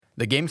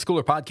The Game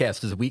Schooler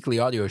Podcast is a weekly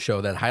audio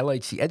show that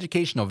highlights the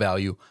educational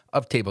value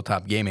of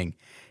tabletop gaming.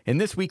 In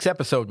this week's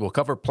episode, we'll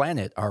cover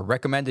Planet, our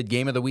recommended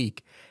game of the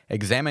week,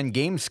 examine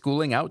game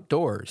schooling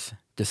outdoors,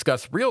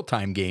 discuss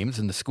real-time games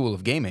in the School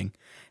of Gaming,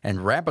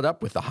 and wrap it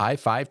up with the High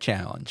Five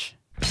Challenge.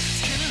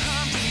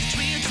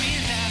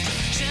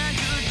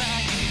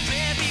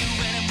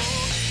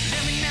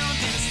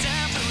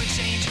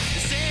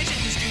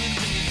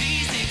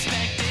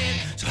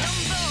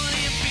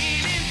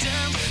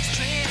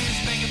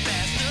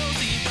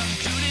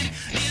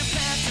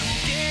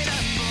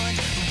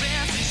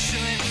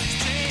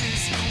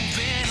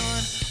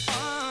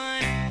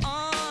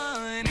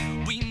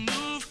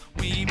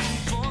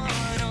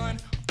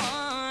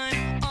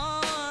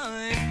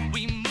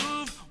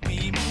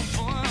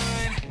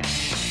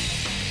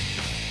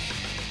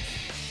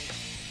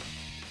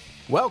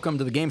 Welcome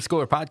to the Game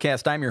Schooler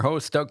Podcast. I'm your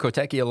host, Doug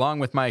Kotecki, along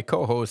with my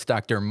co-host,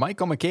 Dr.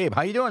 Michael McCabe.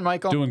 How you doing,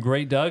 Michael? Doing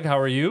great, Doug. How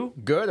are you?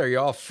 Good. Are you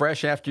all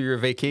fresh after your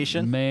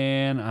vacation?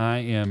 Man, I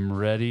am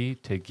ready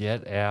to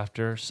get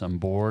after some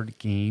board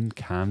game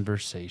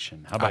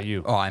conversation. How about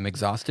you? I'm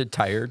exhausted,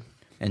 tired,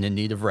 and in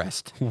need of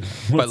rest.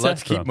 But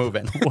let's keep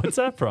moving. What's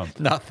that from?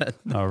 Nothing.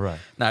 All right.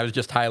 No, I was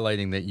just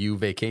highlighting that you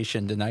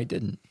vacationed and I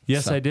didn't.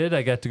 Yes, I did.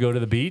 I got to go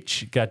to the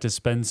beach, got to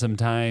spend some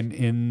time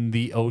in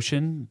the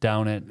ocean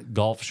down at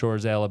Gulf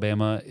Shores,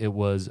 Alabama. It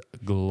was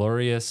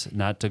glorious,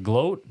 not to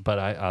gloat, but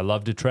I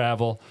love to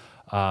travel.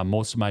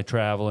 Most of my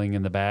traveling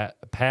in the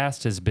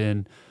past has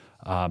been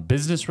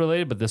business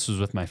related, but this was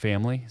with my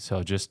family.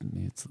 So it's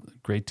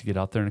great to get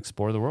out there and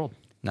explore the world.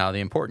 Now, the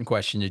important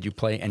question, did you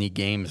play any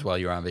games while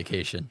you were on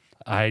vacation?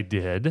 I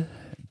did.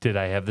 Did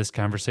I have this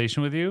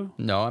conversation with you?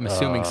 No, I'm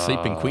assuming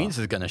Sleeping Queens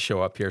is going to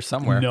show up here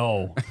somewhere.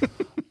 No.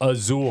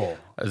 Azul.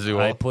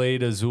 Azul. I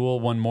played Azul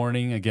one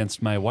morning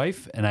against my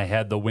wife, and I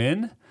had the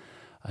win.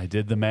 I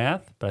did the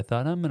math, but I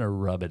thought I'm going to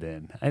rub it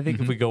in. I think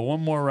if we go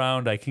one more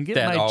round, I can get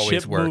my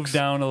chip moved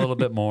down a little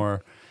bit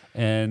more,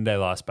 and I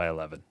lost by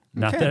 11.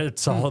 Not that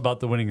it's all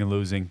about the winning and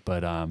losing,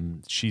 but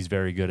she's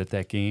very good at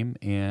that game,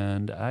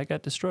 and I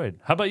got destroyed.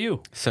 How about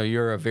you? So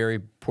you're a very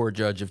poor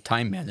judge of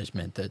time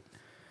management.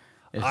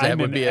 I'm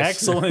an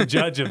excellent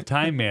judge of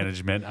time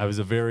management. I was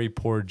a very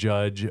poor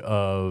judge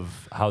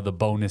of how the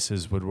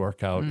bonuses would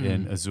work out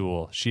in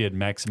Azul. She had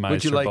maximized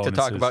Would you her like bonuses. to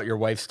talk about your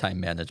wife's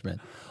time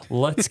management?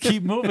 Let's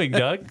keep moving,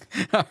 Doug.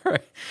 All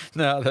right.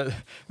 Now,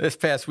 this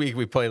past week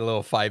we played a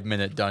little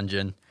 5-minute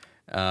dungeon,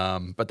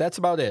 but that's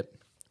about it.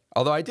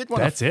 Although I did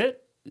want to... That's it?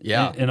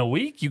 Yeah. In a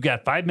week, you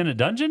got 5-minute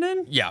dungeon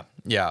in? Yeah.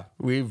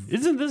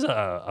 Isn't this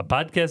a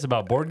podcast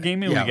about board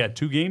gaming? Yeah. We got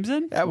 2 games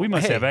in? We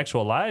must have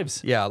actual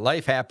lives. Yeah,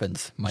 life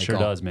happens, Michael. Sure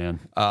does,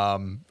 man.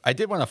 I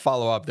did want to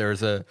follow up.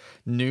 There's a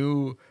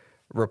new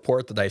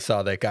report that I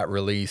saw that got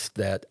released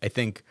that I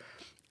think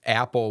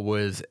Apple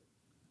was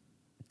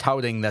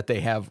touting that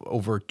they have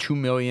over 2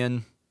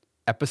 million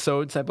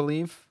episodes, I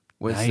believe.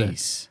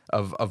 Nice.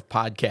 Of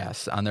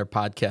podcasts on their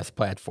podcast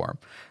platform.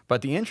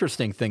 But the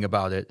interesting thing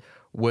about it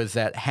was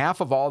that half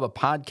of all the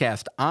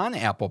podcasts on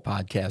Apple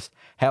Podcasts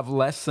have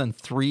less than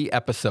 3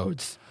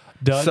 episodes.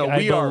 Doug, so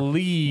I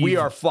believe we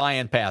are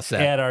flying past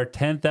that. At our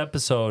 10th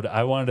episode,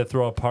 I wanted to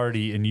throw a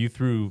party, and you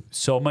threw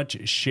so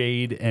much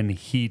shade and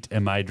heat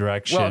in my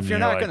direction. Well, if you're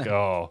not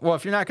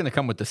going to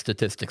come with the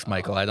statistics,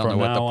 Michael, I don't know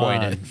what the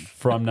point is.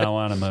 From now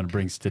on, I'm going to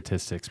bring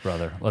statistics,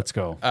 brother. Let's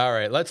go. All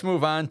right, let's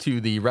move on to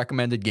the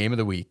recommended game of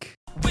the week.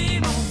 We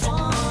move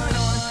on.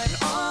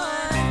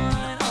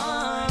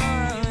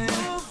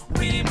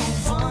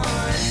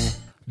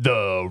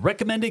 The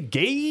recommended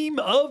game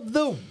of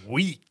the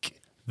week.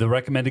 The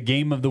recommended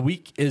game of the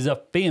week is a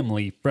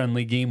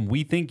family-friendly game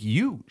we think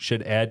you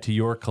should add to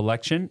your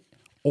collection,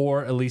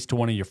 or at least to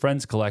one of your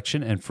friends'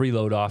 collection, and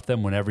freeload off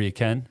them whenever you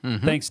can.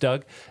 Thanks,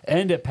 Doug.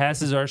 And it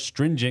passes our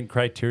stringent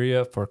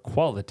criteria for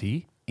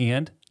quality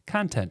and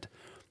content.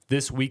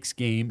 This week's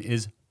game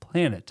is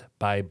Planet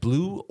by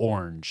Blue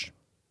Orange.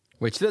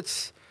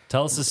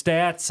 Tell us the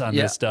stats on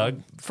this,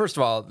 Doug. First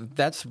of all,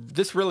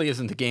 this really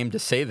isn't a game to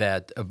say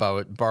that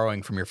about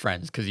borrowing from your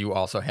friends, because you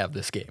also have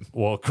this game.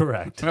 Well,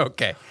 correct.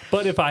 Okay.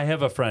 But if I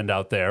have a friend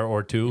out there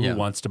or two who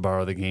wants to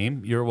borrow the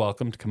game, you're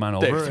welcome to come on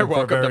over. They're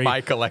welcome to my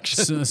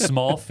collection.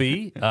 Small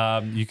fee.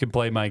 You can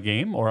play my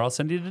game, or I'll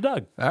send you to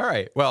Doug. All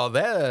right. Well,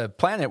 that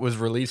Planet was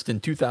released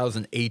in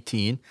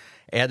 2018.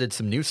 Added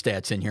some new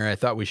stats in here. I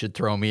thought we should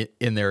throw them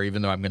in there,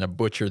 even though I'm going to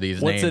butcher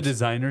these names. What's the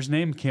designer's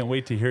name? Can't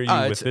wait to hear you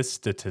with this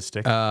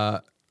statistic.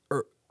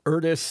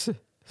 Erdis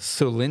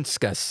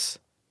Solinskas,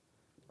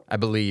 I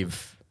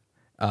believe.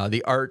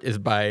 The art is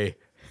by...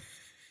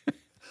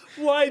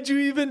 Why'd you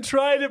even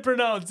try to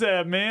pronounce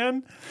that,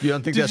 man? You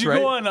don't think that's right?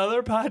 Did you go on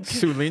other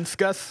podcasts?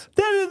 Solinskas?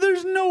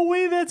 There's no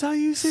way that's how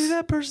you say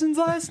that person's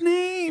last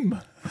name.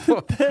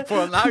 Well,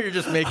 now you're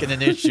just making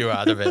an issue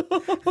out of it.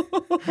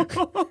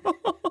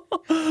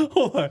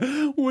 Hold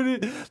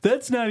on.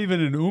 That's not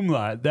even an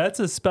umlaut. That's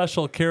a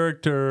special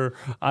character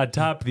on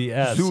top of the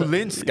S.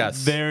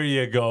 Zulinskas. There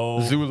you go.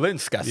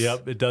 Zulinskas.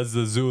 Yep, it does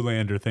the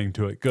Zoolander thing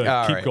to it. Good.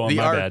 All Keep right. going. The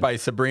My art bad. by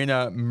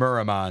Sabrina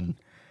Muraman.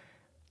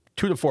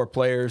 2 to 4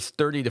 players,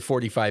 30 to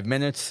 45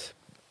 minutes.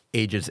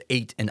 ages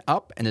 8 and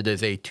up, and it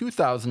is a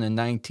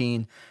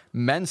 2019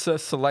 Mensa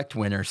Select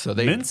winner. So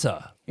they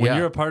Mensa. When Yeah.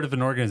 you're a part of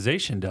an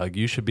organization, Doug,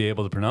 you should be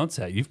able to pronounce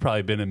that. You've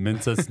probably been in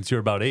Mensa since you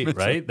were about 8,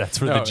 right?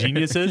 That's where the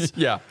genius is?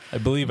 Yeah. I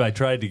believe I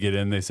tried to get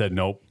in. They said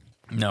nope.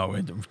 No,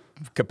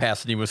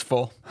 capacity was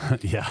full.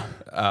 Yeah.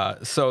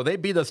 So they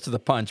beat us to the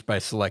punch by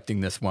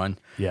selecting this one.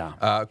 Yeah.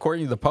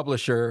 According to the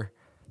publisher,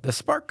 the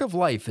spark of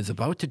life is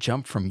about to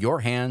jump from your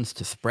hands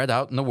to spread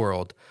out in the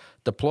world.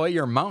 Deploy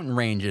your mountain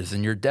ranges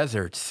and your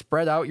deserts.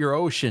 Spread out your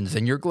oceans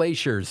and your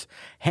glaciers.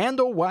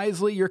 Handle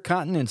wisely your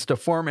continents to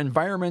form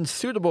environments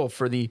suitable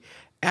for the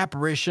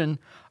apparition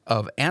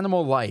of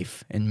animal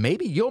life. And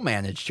maybe you'll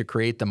manage to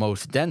create the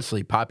most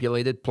densely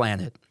populated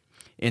planet.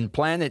 In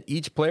Planet,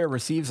 each player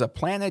receives a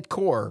planet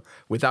core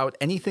without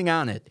anything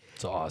on it.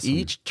 It's awesome.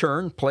 Each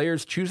turn,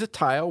 players choose a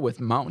tile with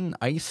mountain,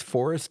 ice,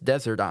 forest,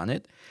 desert on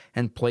it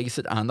and place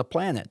it on the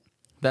planet.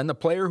 Then the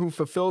player who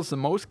fulfills the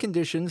most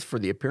conditions for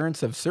the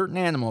appearance of certain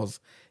animals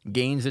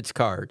gains its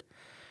card.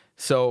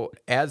 So,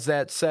 as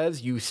that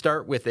says, you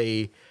start with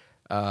a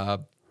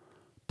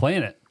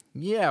Planet.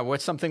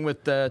 what's something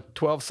with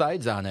 12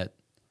 sides on it?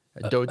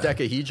 A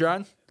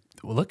dodecahedron?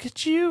 Well, look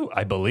at you.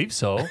 I believe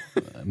so.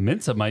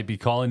 Mensa might be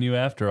calling you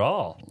after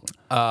all.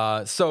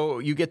 So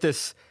you get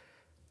this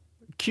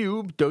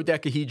cube,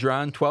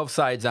 dodecahedron, 12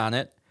 sides on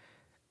it,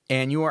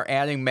 and you are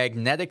adding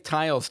magnetic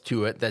tiles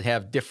to it that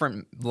have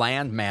different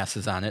land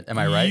masses on it. Am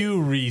I right?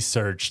 You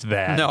researched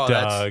that, No,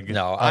 Doug.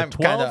 I'm a kinda-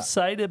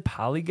 12-sided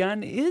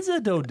polygon is a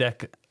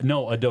dodecagon. A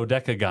No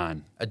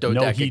dodecagon.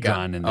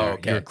 hedron in there. Oh,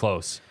 okay. You're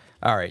close.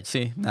 All right,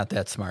 see, not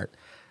that smart.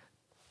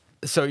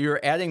 So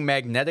you're adding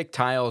magnetic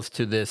tiles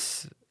to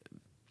this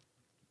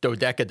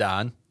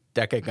decagon.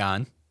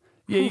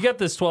 Yeah, you got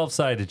this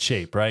 12-sided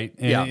shape, right?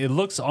 And Yeah. it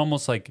looks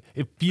almost like,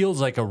 it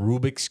feels like a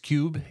Rubik's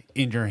Cube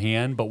in your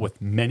hand, but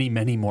with many,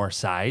 many more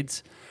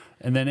sides.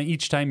 And then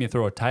each time you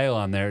throw a tile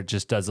on there, it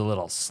just does a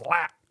little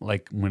slap,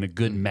 like when a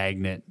good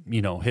magnet,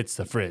 hits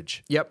the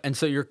fridge. Yep, and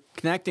so you're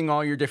connecting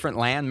all your different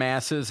land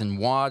masses and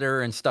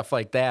water and stuff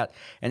like that.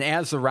 And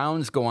as the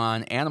rounds go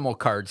on, animal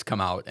cards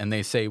come out, and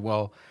they say,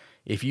 well,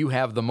 if you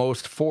have the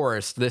most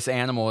forest, this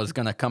animal is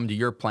going to come to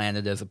your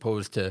planet as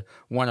opposed to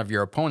one of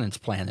your opponent's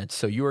planets.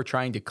 So you are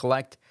trying to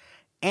collect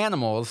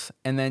animals,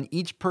 and then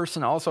each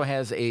person also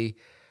has a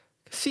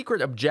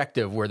secret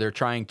objective where they're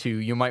trying to,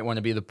 you might want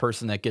to be the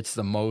person that gets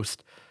the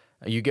most,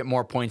 you get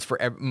more points for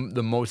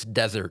the most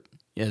desert,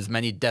 as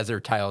many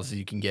desert tiles as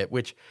you can get,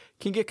 which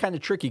can get kind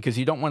of tricky because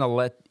you don't want to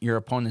let your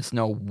opponents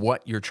know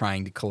what you're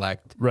trying to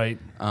collect. Right.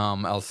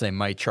 Else they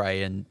might try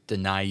and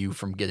deny you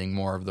from getting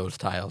more of those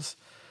tiles.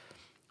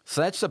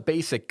 So that's the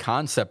basic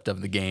concept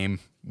of the game.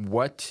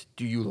 What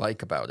do you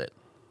like about it?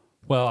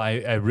 Well,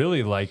 I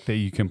really like that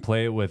you can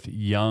play it with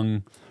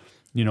young,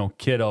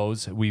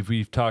 kiddos.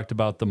 We've talked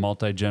about the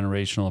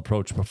multi-generational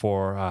approach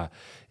before.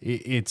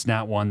 It's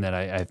not one that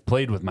I've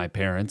played with my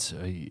parents,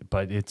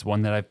 but it's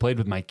one that I've played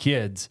with my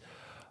kids.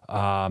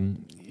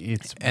 And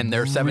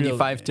they're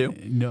 75 too?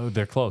 No,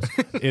 they're close.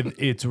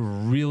 It's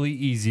really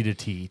easy to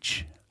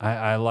teach.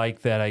 I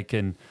like that I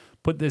can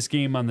put this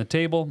game on the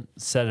table,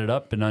 set it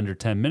up in under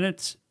 10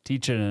 minutes,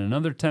 teach it in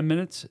another 10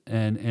 minutes,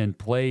 and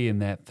play in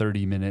that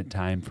 30-minute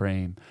time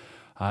frame.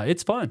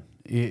 It's fun.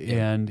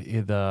 And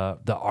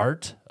the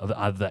art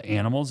of the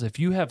animals, if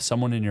you have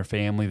someone in your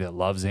family that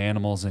loves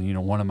animals,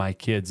 and one of my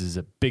kids is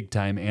a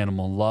big-time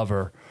animal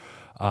lover,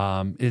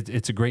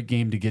 it's a great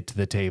game to get to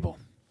the table.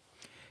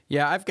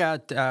 Yeah, I've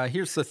got,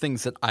 here's the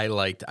things that I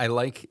liked. I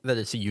like that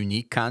it's a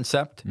unique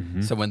concept.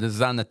 Mm-hmm. So when this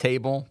is on the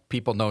table,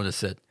 people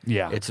notice it.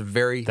 Yeah. It's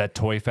very... That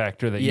toy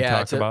factor that you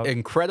talked about. It's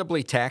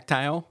incredibly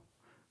tactile,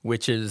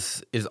 which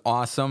is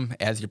awesome.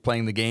 As you're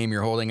playing the game,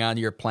 you're holding onto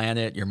your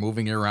planet, you're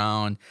moving it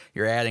around,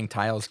 you're adding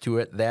tiles to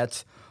it.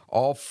 That's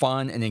all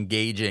fun and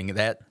engaging.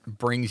 That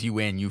brings you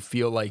in. You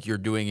feel like you're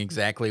doing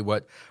exactly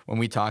what, when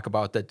we talk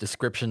about that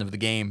description of the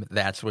game,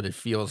 that's what it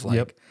feels like.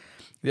 Yep.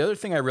 The other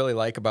thing I really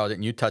like about it,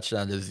 and you touched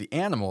on it, is the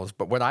animals.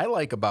 But what I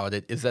like about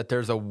it is that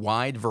there's a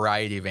wide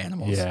variety of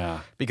animals.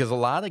 Yeah. Because a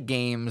lot of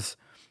games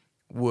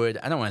would,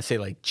 I don't want to say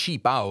like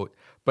cheap out,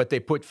 but they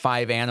put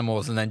 5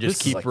 animals and then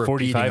just keep repeating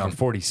 45 them. or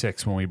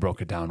 46 when we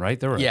broke it down, right?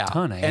 There were a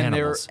ton of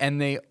animals.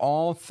 And they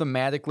all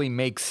thematically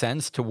make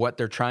sense to what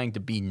they're trying to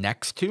be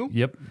next to.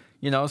 Yep.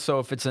 So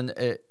if it's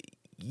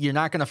you're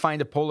not going to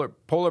find a polar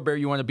bear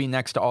you want to be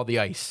next to all the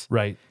ice.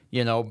 Right.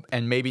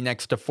 And maybe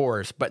next to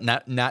forest, but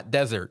not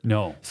desert.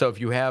 No. So if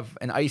you have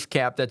an ice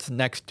cap that's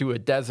next to a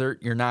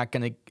desert, you're not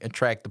going to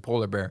attract the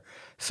polar bear.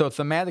 So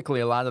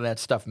thematically, a lot of that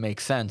stuff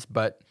makes sense,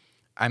 but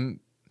I'm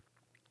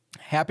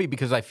happy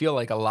because I feel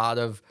like a lot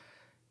of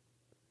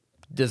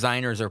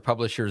designers or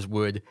publishers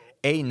would,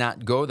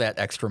 not go that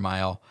extra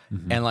mile.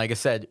 Mm-hmm. And like I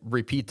said,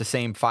 repeat the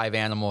same 5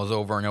 animals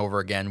over and over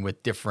again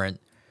with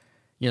different,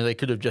 they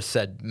could have just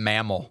said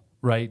mammal.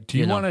 Right. Do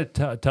you want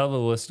to tell the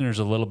listeners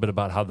a little bit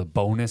about how the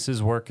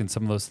bonuses work and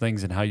some of those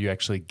things and how you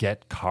actually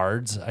get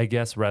cards, I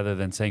guess, rather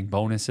than saying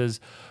bonuses?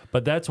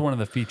 But that's one of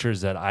the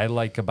features that I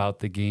like about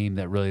the game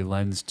that really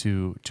lends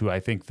to I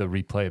think, the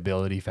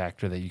replayability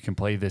factor, that you can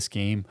play this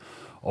game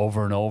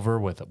over and over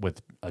with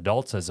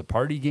adults as a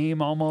party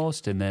game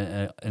almost, and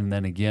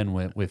then again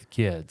with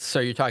kids. So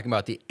you're talking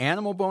about the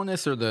animal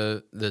bonus or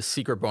the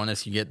secret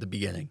bonus you get at the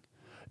beginning?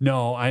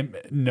 No,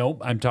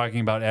 I'm talking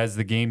about as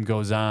the game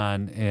goes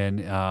on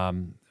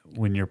and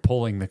when you're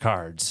pulling the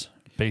cards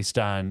based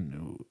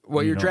on.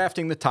 Well, you're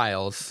drafting the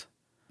tiles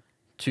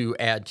to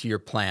add to your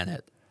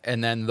planet,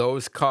 and then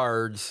those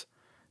cards,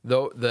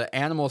 though the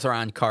animals are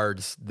on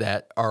cards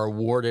that are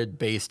awarded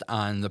based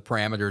on the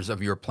parameters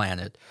of your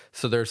planet.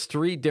 So there's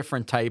 3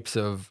 different types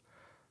of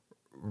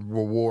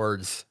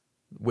rewards,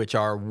 which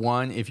are: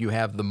 1, if you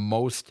have the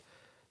most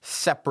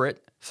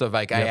separate. So if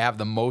I have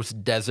the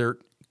most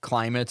desert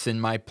climates in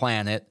my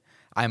planet,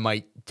 I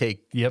might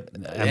take I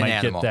might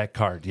animal. get that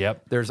card.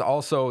 Yep. There's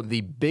also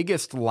the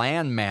biggest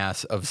land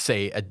mass of,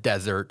 say, a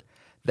desert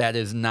that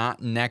is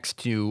not next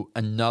to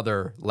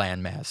another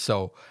landmass.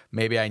 So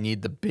maybe I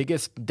need the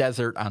biggest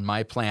desert on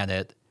my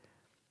planet,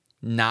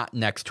 not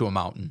next to a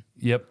mountain.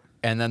 Yep.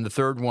 And then the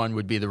third one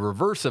would be the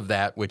reverse of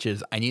that, which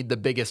is I need the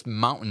biggest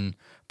mountain,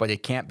 but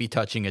it can't be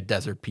touching a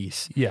desert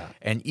piece. Yeah.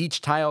 And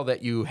each tile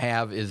that you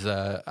have is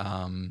a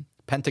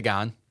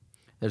pentagon.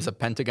 There's a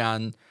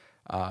pentagon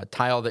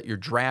tile that you're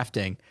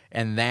drafting,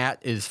 and that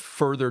is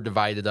further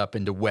divided up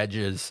into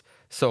wedges.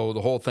 So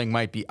the whole thing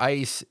might be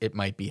ice. It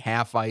might be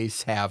half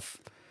ice, half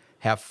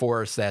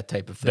forest, that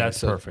type of thing.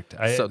 That's perfect.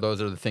 So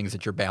those are the things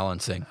that you're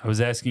balancing. I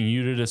was asking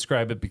you to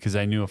describe it because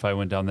I knew if I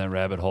went down that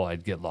rabbit hole,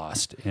 I'd get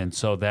lost. And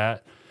so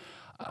that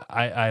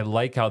I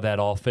like how that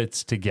all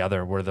fits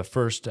together, where the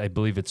first, I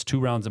believe it's 2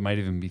 rounds, it might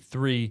even be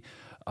 3.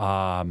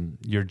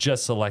 You're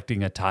just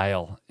selecting a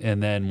tile.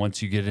 And then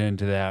once you get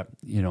into that,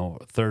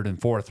 3rd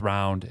and 4th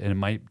round, and it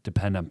might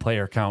depend on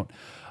player count,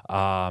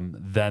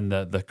 then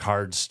the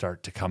cards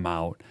start to come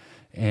out.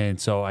 And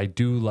so I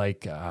do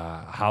like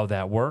how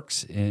that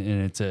works,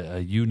 and it's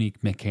a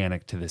unique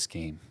mechanic to this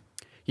game.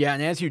 Yeah,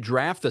 and as you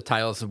draft the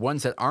tiles, the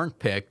ones that aren't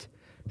picked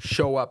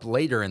show up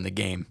later in the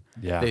game.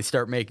 Yeah. They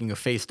start making a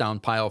face-down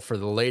pile for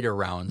the later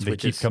rounds, They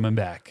keep coming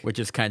back. which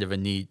is kind of a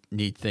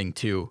neat thing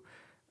too.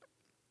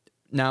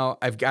 Now,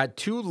 I've got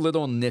 2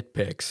 little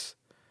nitpicks.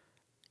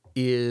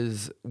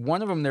 Is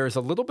one of them, there's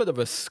a little bit of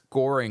a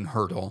scoring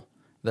hurdle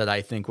that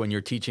I think when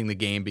you're teaching the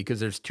game, because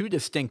there's 2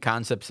 distinct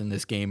concepts in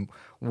this game.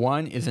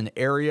 One is an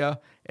area,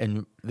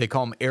 and they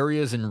call them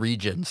areas and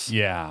regions.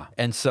 Yeah.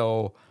 And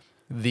so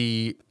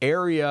the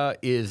area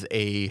is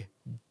a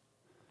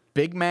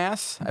big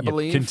mass, I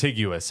believe.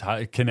 Contiguous,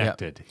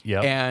 connected.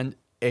 Yep. And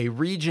a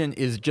region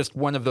is just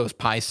one of those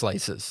pie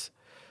slices.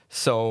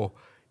 So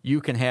you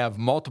can have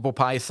multiple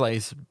pie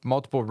slices,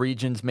 multiple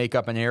regions make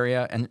up an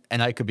area, and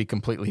I could be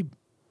completely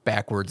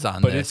backwards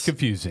on But this. it's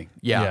confusing.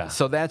 Yeah.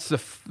 So that's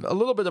a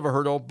little bit of a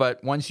hurdle,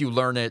 but once you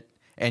learn it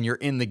and you're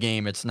in the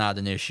game, it's not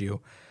an issue.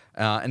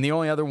 And the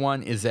only other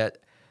one is that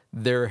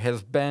there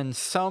has been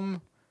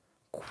some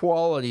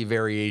quality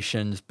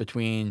variations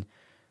between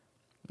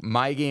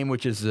my game,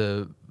 which is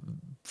the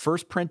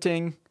first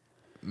printing.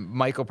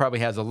 Michael probably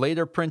has a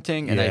later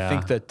printing, and I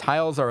think the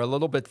tiles are a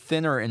little bit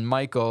thinner in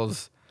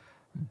Michael's,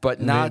 but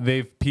not.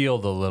 They've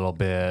peeled a little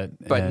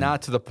bit, but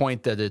not to the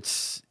point that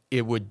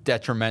it would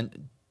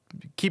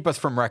keep us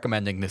from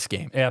recommending this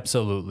game.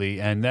 Absolutely.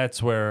 And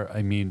that's where,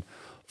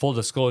 full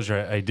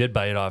disclosure, I did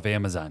buy it off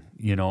Amazon,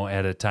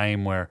 at a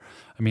time where,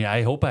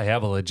 I hope I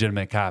have a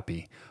legitimate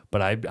copy,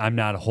 but I'm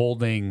not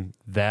holding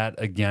that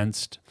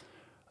against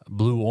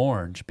Blue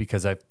Orange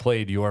because I've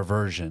played your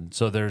version.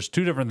 So there's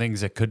 2 different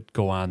things that could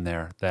go on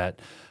there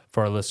that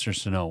for our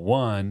listeners to know.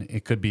 One,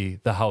 it could be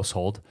the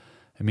household.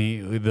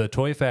 The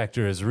toy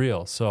factor is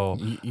real. So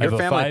your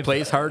family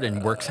plays hard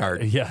and works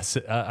hard. Yes.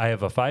 I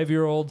have a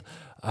 5-year-old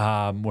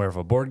where if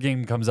a board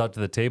game comes out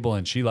to the table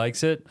and she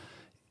likes it,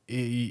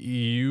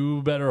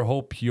 you better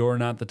hope you're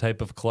not the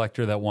type of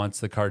collector that wants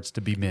the cards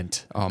to be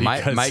mint. Oh,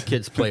 my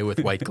kids play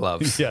with white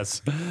gloves.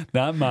 Yes,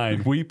 not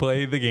mine. We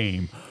play the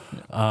game.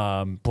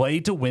 Play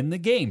to win the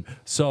game.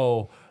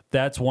 So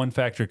that's one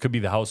factor. It could be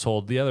the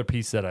household. The other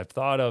piece that I've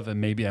thought of, and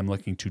maybe I'm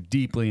looking too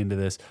deeply into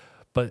this,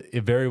 but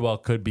it very well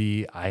could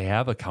be I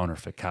have a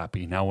counterfeit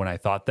copy. Now, when I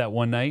thought that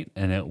one night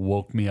and it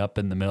woke me up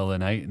in the middle of the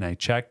night and I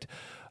checked,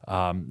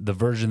 the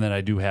version that I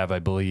do have, I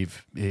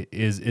believe,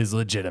 is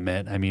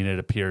legitimate. It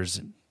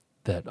appears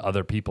that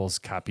other people's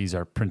copies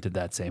are printed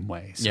that same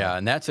way. So. Yeah,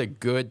 and that's a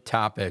good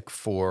topic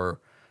for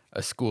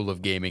a school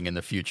of gaming in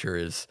the future,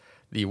 is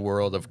the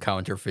world of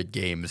counterfeit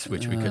games,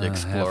 which we could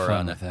explore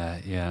on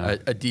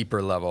a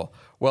deeper level.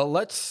 Well,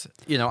 let's,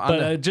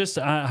 I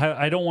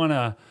don't want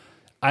to,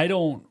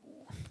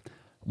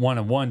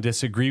 one,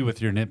 disagree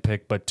with your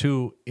nitpick, but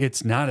 2,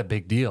 it's not a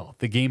big deal.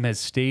 The game has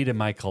stayed in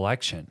my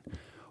collection.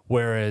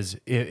 Whereas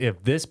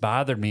if this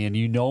bothered me and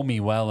you know me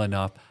well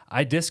enough,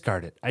 I'd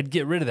discard it. I'd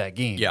get rid of that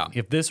game. Yeah.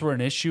 If this were an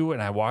issue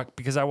and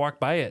because I walk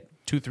by it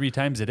 2-3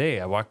 times a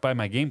day, I walk by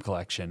my game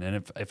collection.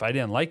 And if I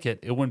didn't like it,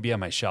 it wouldn't be on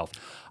my shelf.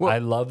 Well, I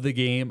love the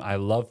game. I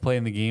love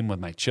playing the game with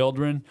my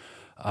children.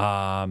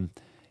 And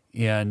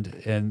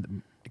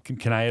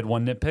can I add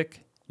one nitpick?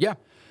 Yeah.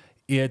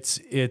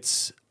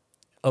 It's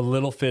a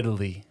little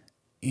fiddly.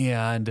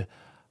 And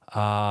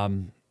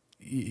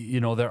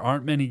there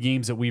aren't many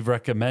games that we've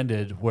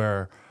recommended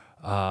where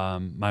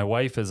my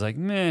wife is like,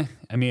 meh.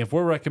 I mean, if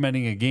we're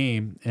recommending a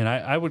game, and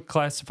I would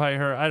classify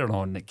her, I don't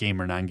know,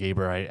 gamer,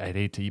 non-gamer. I'd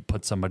hate to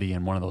put somebody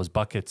in one of those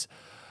buckets,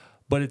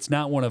 but it's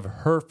not one of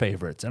her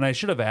favorites. And I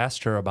should have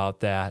asked her about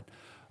that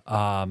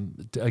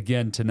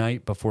again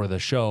tonight before the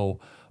show.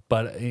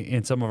 But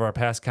in some of our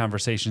past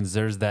conversations,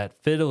 there's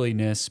that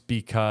fiddliness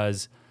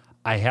because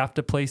I have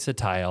to place a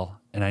tile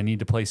and I need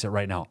to place it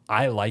right now.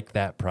 I like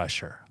that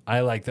pressure.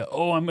 I like that,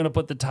 I'm going to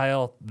put the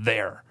tile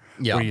there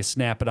where you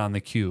snap it on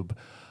the cube.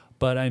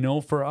 But I know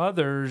for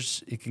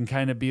others, it can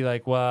kind of be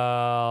like,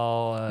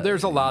 well...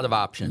 there's a lot of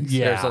options.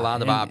 Yeah, there's a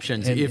lot of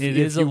options. And it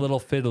is a little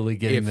fiddly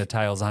getting the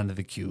tiles onto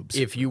the cubes.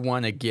 If you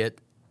want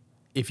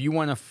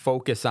to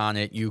focus on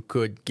it, you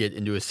could get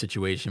into a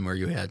situation where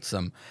you had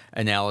some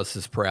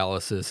analysis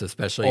paralysis,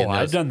 especially in those,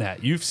 I've done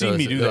that. You've seen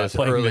me do that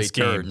playing early this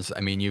game. turns.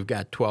 I mean, you've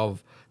got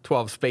 12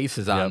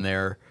 spaces on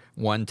there,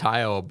 one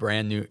tile,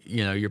 brand new,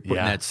 you're putting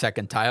that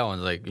second tile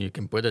and like you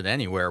can put it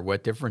anywhere.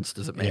 What difference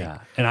does it make? Yeah,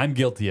 and I'm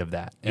guilty of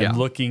that. And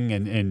looking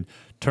and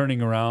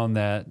turning around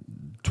that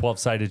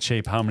 12-sided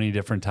shape how many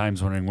different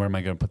times, wondering where am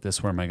I going to put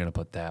this, where am I going to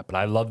put that. But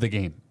I love the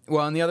game.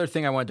 Well, and the other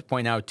thing I wanted to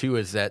point out too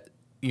is that,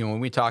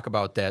 when we talk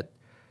about that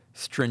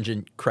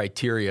stringent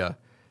criteria,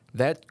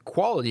 that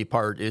quality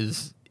part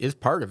is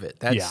part of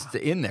it. That's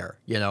in there,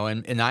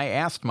 and I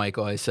asked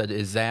Michael, I said,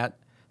 is that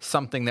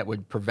something that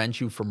would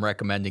prevent you from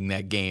recommending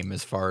that game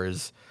as far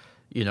as,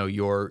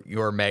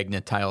 your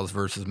magnet tiles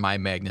versus my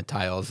magnet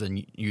tiles?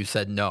 And you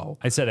said no.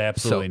 I said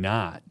absolutely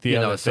not. The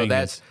other thing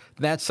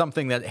that's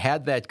something that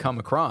had that come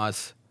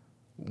across,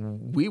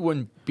 we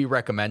wouldn't be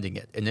recommending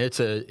it.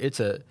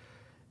 And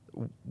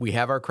we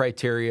have our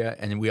criteria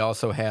and we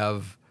also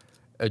have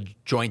a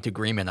joint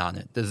agreement on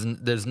it.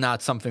 There's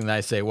not something that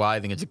I say, well, I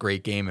think it's a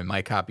great game and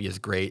my copy is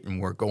great and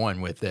we're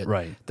going with it.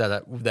 Right.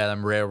 That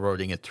I'm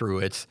railroading it through.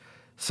 It's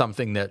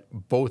something that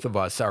both of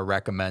us are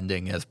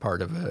recommending as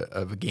part of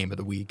a game of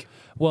the week.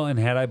 Well, and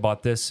had I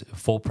bought this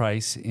full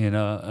price in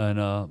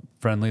a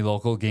friendly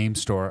local game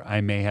store, I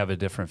may have a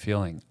different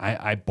feeling.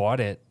 I bought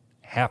it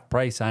half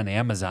price on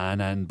Amazon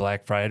on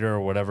Black Friday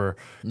or whatever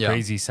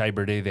crazy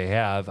Cyber Day they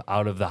have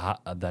out of out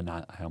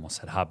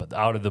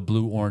of the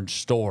Blue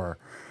Orange store.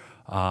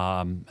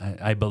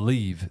 I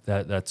believe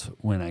that's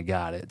when I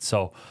got it.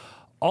 So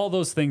all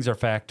those things are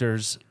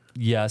factors.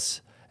 Yes,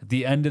 at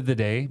the end of the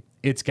day,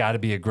 it's got to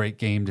be a great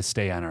game to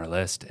stay on our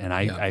list. And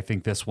I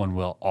think this one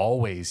will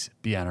always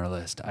be on our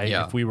list.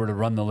 If we were to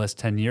run the list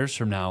 10 years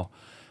from now,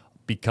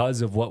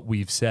 because of what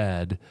we've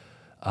said,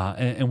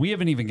 and we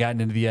haven't even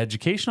gotten into the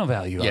educational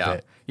value of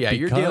it. Yeah, because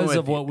you're dealing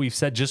of what we've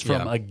said, just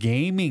from a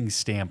gaming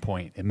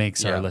standpoint, it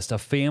makes our list, a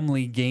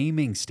family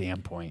gaming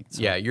standpoint.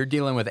 So. Yeah, you're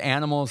dealing with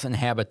animals and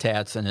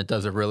habitats, and it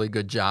does a really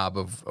good job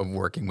of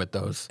working with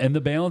those. And the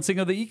balancing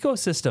of the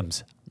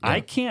ecosystems. Yeah. I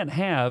can't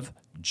have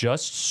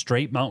just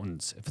straight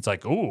mountains. If it's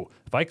like,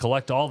 if I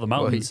collect all the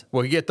mountains.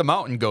 Well, you get the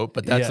mountain goat,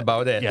 but that's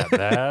about it. Yeah,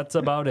 that's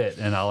about it.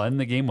 And I'll end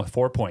the game with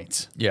 4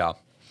 points. Yeah.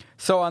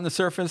 So on the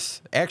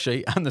surface,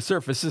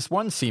 this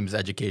one seems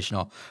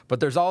educational, but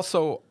there's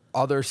also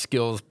other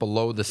skills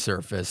below the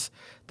surface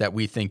that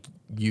we think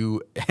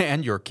you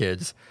and your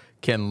kids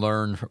can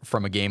learn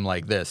from a game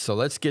like this. So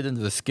let's get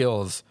into the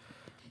skills.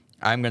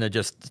 I'm going to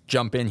just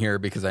jump in here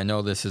because I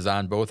know this is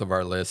on both of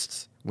our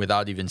lists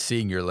without even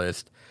seeing your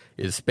list,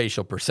 is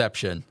spatial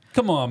perception.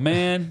 Come on,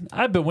 man.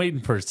 I've been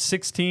waiting for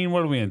 16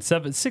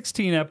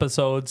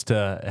 episodes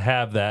to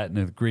have that in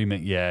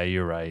agreement. Yeah,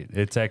 you're right.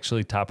 It's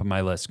actually top of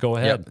my list. Go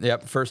ahead.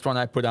 Yep. First one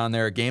I put on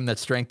there, a game that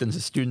strengthens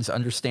a student's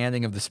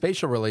understanding of the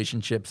spatial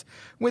relationships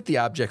with the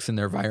objects in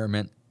their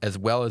environment as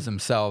well as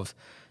themselves.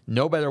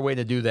 No better way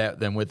to do that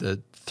than with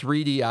a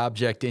 3D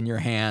object in your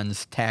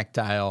hands,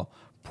 tactile,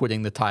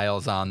 putting the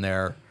tiles on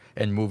there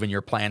and moving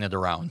your planet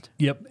around.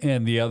 Yep.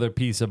 And the other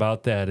piece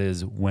about that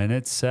is when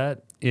it's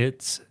set,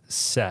 it's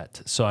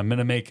set. So I'm going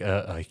to make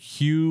a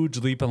huge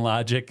leap in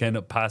logic and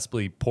a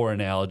possibly poor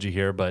analogy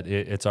here, but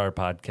it's our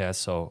podcast,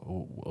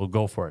 so we'll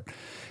go for it.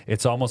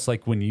 It's almost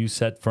like when you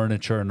set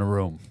furniture in a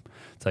room.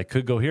 It's like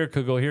could go here,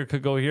 could go here,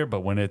 could go here,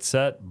 but when it's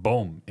set,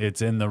 boom,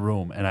 it's in the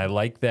room. And I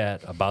like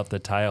that about the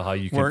tile, how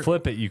you can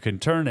flip it, you can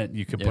turn it,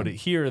 you can put it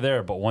here or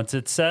there, but once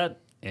it's set,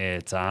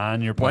 it's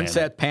on your planet. Once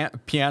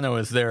that piano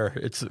is there,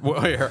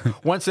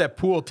 once that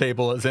pool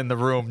table is in the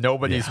room,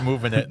 nobody's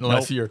moving it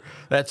unless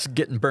that's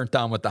getting burnt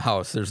down with the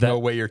house. There's no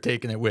way you're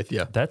taking it with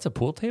you. That's a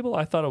pool table?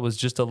 I thought it was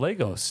just a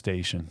Lego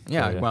station.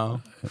 Yeah,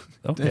 well,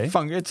 okay.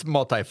 It's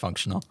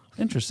multifunctional.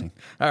 Interesting.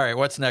 All right,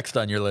 what's next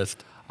on your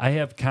list? I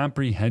have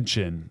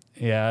comprehension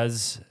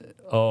as,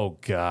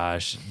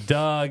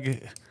 Doug.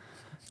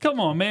 Come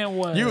on, man.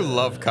 What? You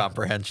love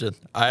comprehension.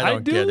 I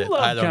don't get it. I do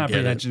love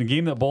comprehension, a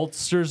game that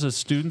bolsters a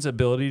student's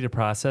ability to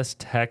process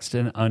text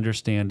and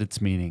understand its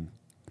meaning.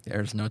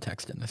 There's no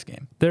text in this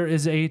game. There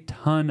is a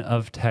ton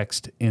of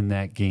text in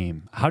that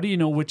game. How do you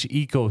know which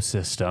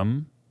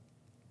ecosystem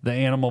the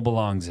animal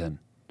belongs in?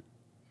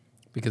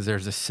 Because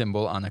there's a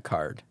symbol on a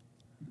card.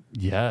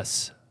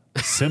 Yes.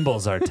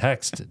 Symbols are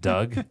text,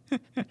 Doug.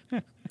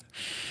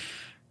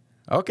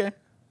 Okay.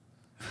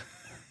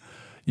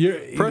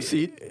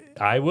 Proceed.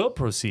 I will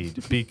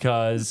proceed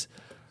because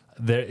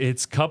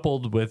it's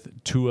coupled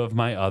with two of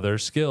my other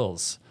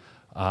skills,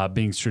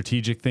 being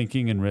strategic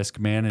thinking and risk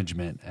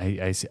management.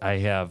 I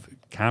have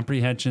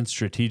comprehension,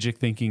 strategic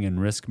thinking,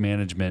 and risk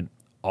management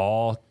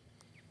all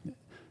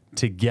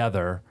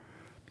together.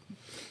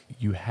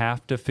 You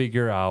have to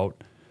figure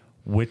out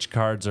which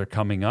cards are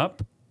coming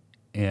up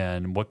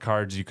and what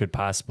cards you could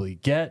possibly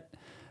get.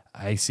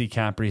 I see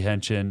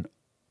comprehension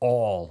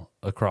all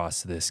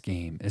across this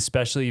game,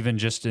 especially even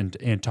just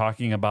in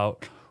talking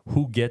about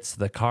who gets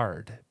the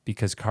card,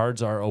 because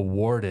cards are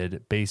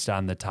awarded based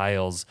on the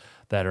tiles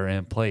that are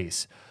in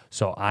place.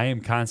 So I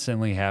am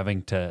constantly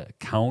having to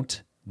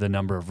count the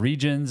number of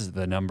regions,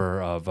 the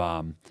number of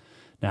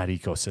not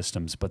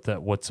ecosystems,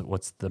 but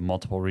what's the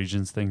multiple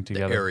regions thing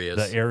together?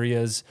 The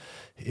areas,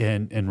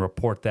 and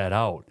report that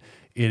out.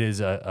 It is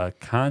a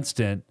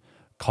constant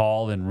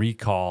call and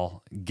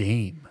recall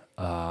game.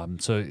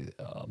 So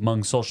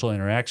among social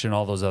interaction,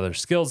 all those other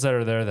skills that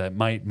are there that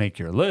might make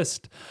your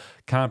list,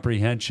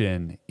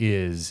 comprehension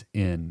is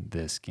in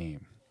this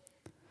game.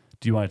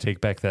 Do you want to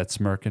take back that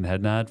smirk and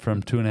head nod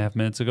from 2.5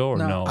 minutes ago, or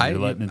no? You're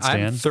letting it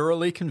stand? I'm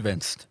thoroughly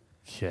convinced.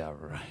 Yeah,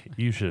 right.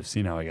 You should have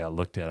seen how I got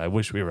looked at. I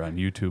wish we were on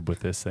YouTube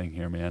with this thing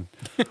here, man.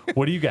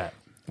 What do you got?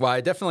 Well,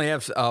 I definitely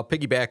have. I'll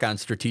piggyback on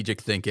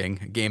strategic thinking,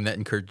 a game that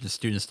encourages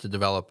students to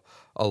develop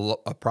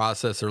a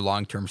process or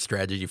long-term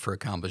strategy for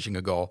accomplishing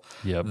a goal.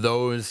 Yep.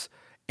 Those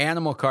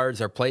animal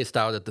cards are placed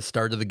out at the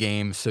start of the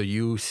game, so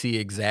you see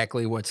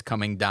exactly what's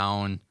coming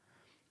down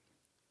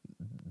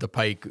the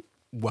pike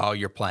while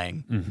you're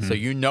playing. Mm-hmm. So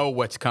you know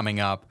what's coming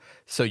up,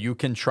 so you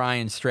can try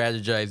and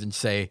strategize and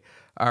say,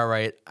 all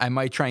right, I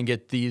might try and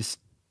get these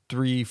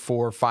 3,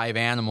 4, 5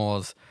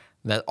 animals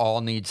that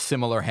all need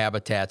similar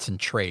habitats and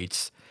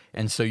traits.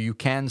 And so you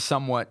can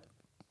somewhat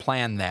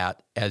plan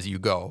that as you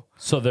go.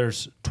 So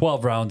there's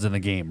 12 rounds in the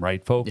game,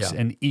 right, folks? Yeah.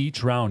 And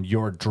each round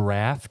you're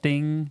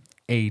drafting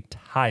a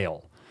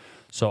tile.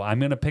 So I'm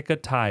going to pick a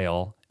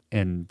tile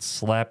and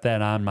slap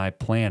that on my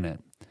planet.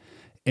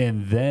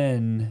 And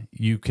then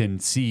you can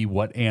see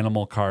what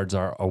animal cards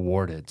are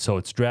awarded. So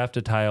it's draft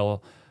a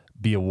tile,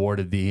 be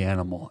awarded the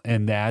animal.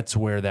 And that's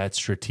where that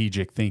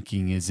strategic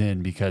thinking is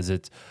in, because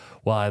it's,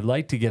 well, I'd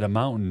like to get a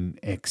mountain,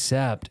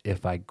 except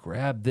if I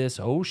grab this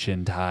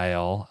ocean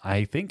tile,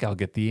 I think I'll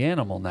get the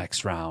animal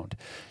next round.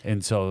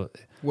 And so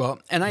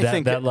I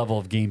think that level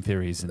of game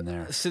theory is in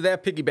there. So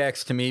that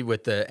piggybacks to me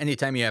with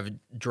anytime you have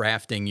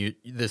drafting,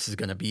 this is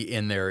going to be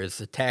in there, is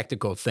the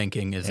tactical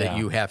thinking, is that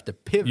you have to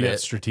pivot. You have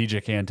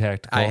strategic and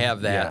tactical. I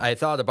have that. Yeah. I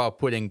thought about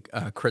putting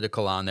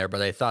critical on there,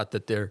 but I thought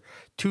that they're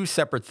two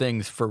separate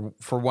things for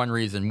one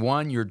reason.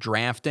 One, you're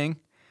drafting,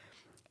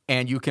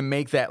 and you can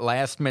make that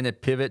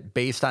last-minute pivot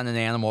based on an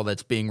animal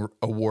that's being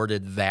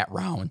awarded that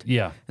round.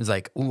 Yeah. It's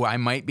like, ooh, I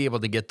might be able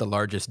to get the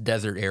largest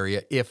desert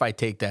area if I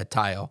take that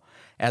tile.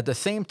 At the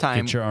same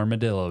time... Get your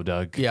armadillo,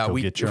 Doug. Yeah,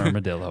 get your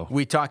armadillo.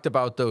 We talked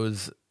about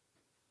those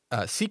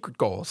secret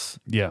goals.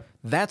 Yeah.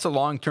 That's a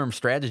long-term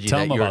strategy. Tell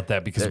them about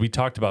that, because we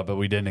talked about it, but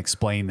we didn't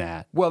explain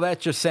that. Well,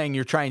 that's just saying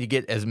you're trying to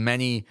get as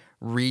many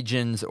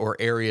regions or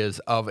areas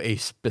of a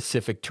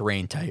specific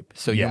terrain type.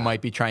 So you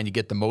might be trying to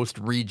get the most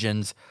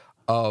regions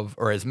of,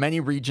 or as many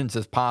regions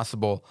as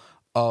possible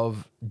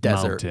of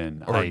desert.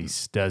 Mountain,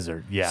 ice,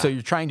 desert, yeah. So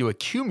you're trying to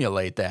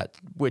accumulate that,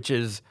 which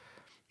is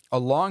a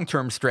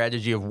long-term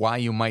strategy of why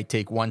you might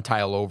take one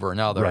tile over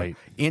another. Right.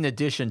 In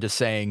addition to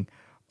saying,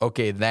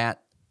 okay, that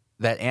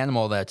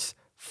animal that's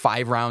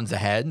 5 rounds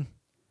ahead,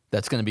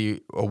 that's going to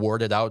be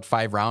awarded out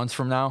 5 rounds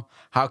from now,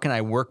 how can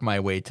I work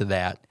my way to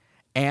that?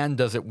 And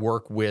does it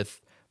work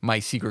with my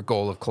secret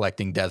goal of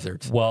collecting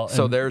deserts? Well,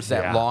 so there's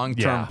that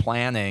long-term yeah.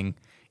 planning,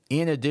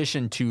 in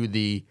addition to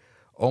the,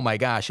 oh my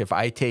gosh, if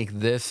I take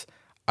this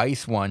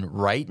ice one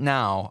right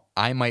now,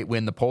 I might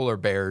win the polar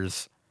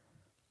bears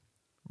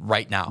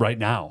right now. Right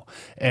now.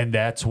 And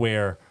that's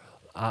where,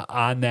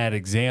 on that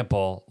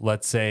example,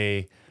 let's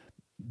say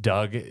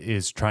Doug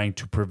is trying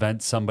to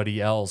prevent somebody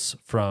else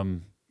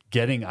from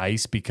getting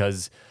ice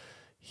because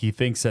he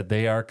thinks that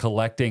they are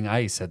collecting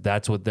ice, that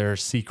that's what their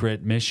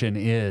secret mission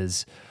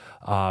is.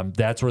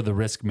 That's where the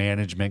risk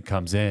management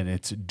comes in.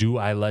 It's, do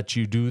I let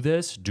you do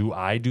this? Do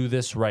I do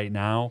this right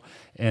now?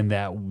 And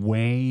that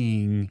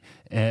weighing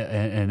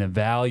and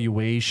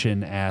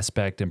evaluation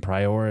aspect and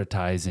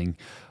prioritizing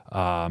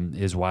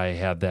is why I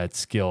have that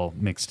skill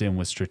mixed in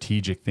with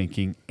strategic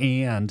thinking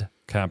and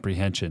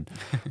comprehension.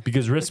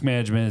 Because risk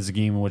management is a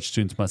game in which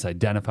students must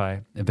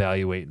identify,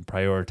 evaluate, and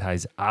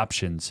prioritize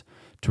options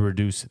to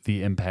reduce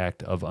the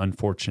impact of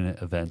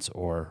unfortunate events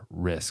or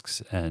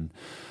risks. And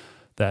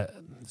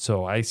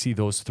so I see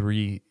those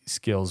 3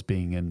 skills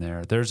being in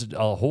there. There's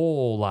a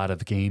whole lot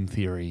of game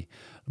theory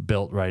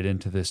built right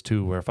into this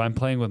too, where if I'm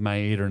playing with my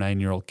 8 or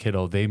 9-year-old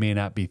kiddo, they may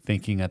not be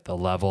thinking at the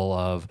level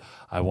of,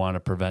 I want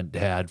to prevent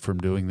dad from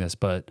doing this,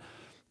 but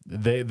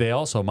they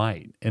also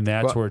might. And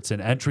that's where it's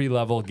an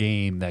entry-level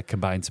game that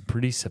combines some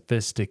pretty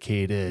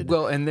sophisticated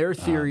and their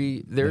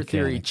theory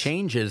mechanics.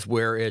 changes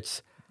where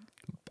it's,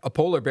 a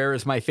polar bear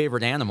is my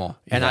favorite animal,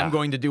 and I'm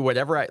going to do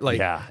whatever I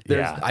like.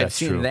 I've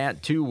seen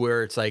that too,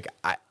 where it's like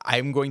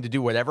I'm going to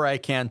do whatever I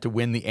can to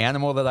win the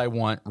animal that I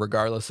want,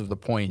 regardless of the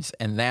points,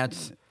 and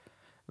that's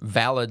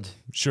valid.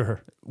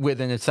 Sure.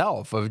 Within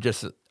itself, of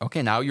just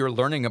okay, now you're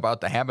learning about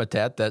the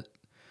habitat that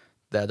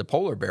a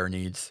polar bear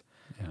needs.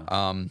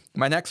 Yeah.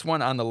 My next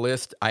one on the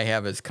list I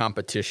have is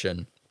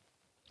competition,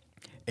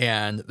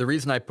 and the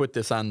reason I put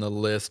this on the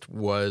list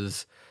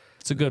was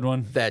it's a good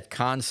one. That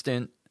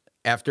constant.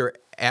 After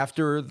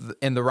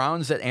in the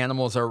rounds that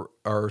animals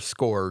are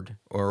scored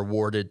or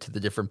awarded to the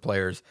different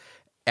players,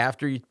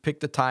 after you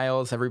pick the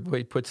tiles,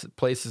 everybody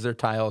places their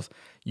tiles,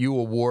 you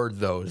award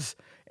those.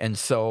 And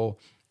so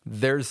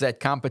there's that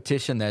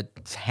competition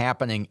that's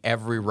happening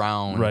every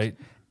round, right,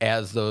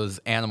 as those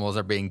animals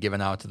are being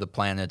given out to the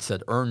planets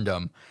that earned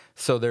them.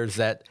 So there's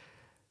that,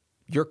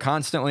 you're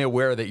constantly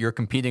aware that you're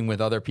competing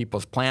with other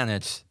people's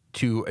planets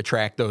to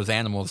attract those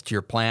animals to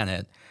your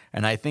planet.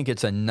 And I think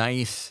it's a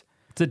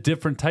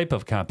different type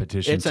of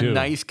competition. It's a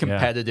nice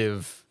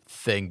competitive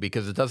thing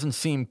because it doesn't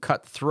seem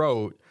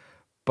cutthroat,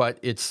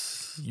 but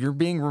you're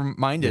being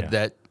reminded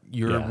that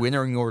you're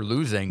winning or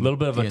losing. A little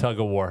bit of a tug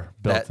of war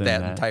built in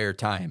that entire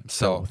time.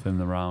 So within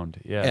the round,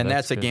 and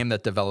that's a game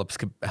that develops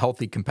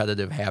healthy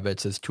competitive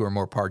habits as two or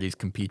more parties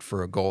compete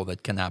for a goal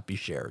that cannot be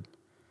shared.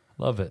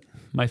 Love it.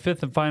 My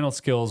fifth and final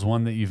skill is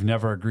one that you've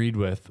never agreed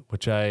with,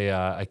 which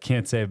I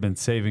can't say I've been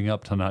saving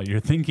up till now. You're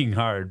thinking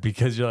hard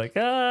because you're like,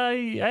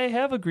 I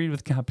have agreed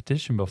with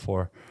competition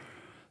before.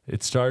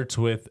 It starts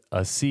with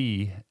a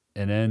C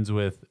and ends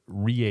with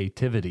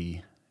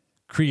reativity.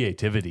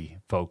 Creativity,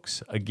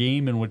 folks. A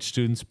game in which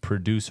students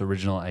produce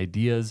original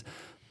ideas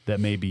that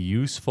may be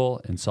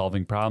useful in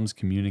solving problems,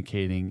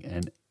 communicating,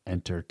 and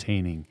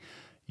entertaining.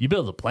 You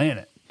build a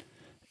planet.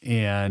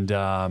 And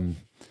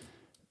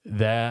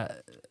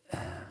that...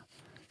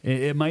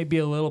 It might be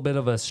a little bit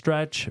of a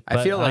stretch. But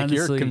I feel like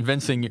honestly, you're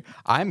convincing.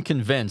 I'm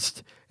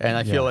convinced, and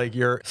I feel like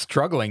you're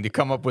struggling to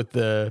come up with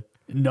the.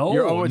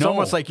 It's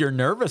almost like you're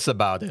nervous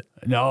about it.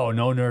 No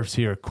nerves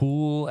here.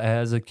 Cool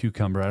as a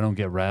cucumber. I don't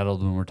get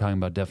rattled when we're talking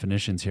about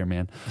definitions here,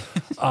 man.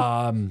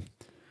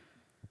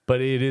 But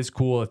it is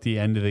cool at the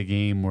end of the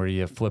game where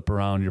you flip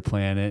around your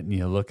planet and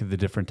you look at the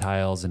different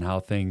tiles and how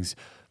things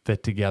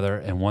fit together,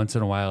 and once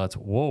in a while it's,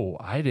 whoa,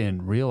 I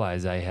didn't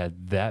realize I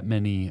had that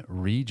many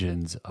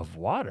regions of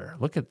water.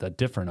 Look at the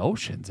different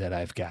oceans that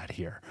I've got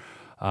here.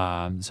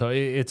 So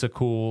it's a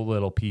cool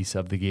little piece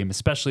of the game,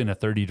 especially in a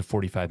 30 to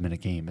 45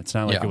 minute game. It's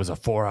not like it was a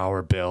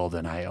 4-hour build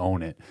and I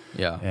own it.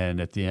 Yeah.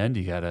 And at the end,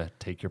 you got to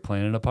take your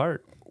planet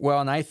apart.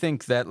 Well, and I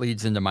think that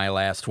leads into my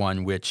last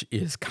one, which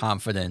is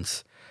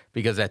confidence,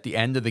 because at the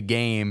end of the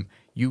game,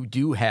 you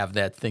do have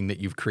that thing that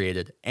you've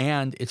created,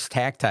 and it's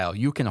tactile.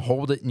 You can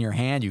hold it in your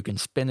hand. You can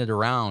spin it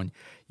around.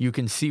 You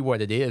can see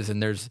what it is,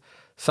 and there's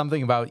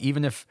something about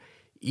even if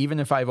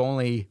I've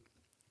only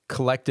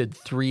collected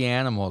 3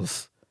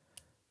 animals,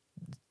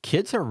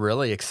 kids are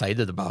really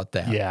excited about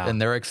that. Yeah.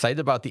 And they're excited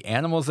about the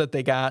animals that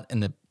they got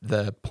and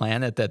the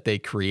planet that they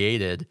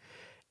created,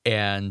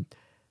 and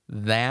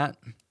that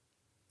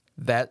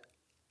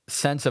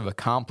sense of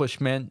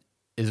accomplishment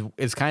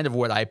is kind of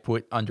what I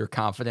put under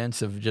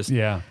confidence of just,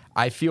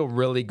 I feel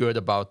really good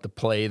about the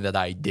play that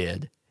I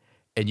did.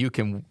 And you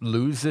can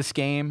lose this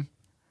game,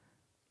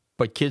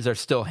 but kids are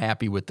still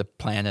happy with the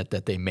planet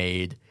that they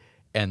made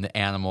and the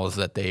animals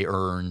that they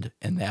earned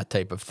and that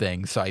type of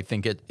thing. So I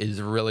think it is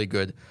a really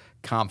good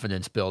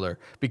confidence builder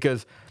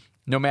because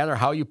no matter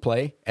how you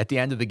play, at the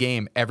end of the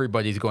game,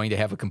 everybody's going to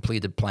have a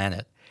completed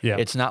planet. Yeah.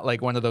 It's not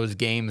like one of those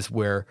games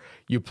where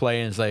you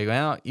play and it's like,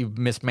 well, you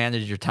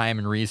mismanaged your time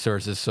and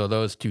resources, so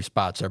those 2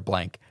 spots are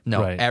blank.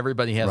 No,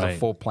 everybody has a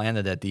full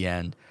planet at the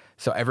end,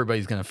 so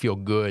everybody's going to feel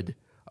good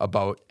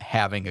about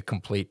having a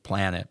complete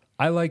planet.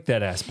 I like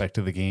that aspect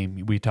of the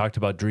game. We talked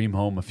about Dream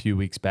Home a few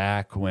weeks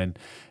back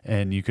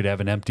and you could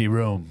have an empty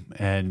room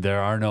and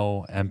there are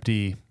no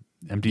empty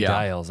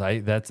tiles.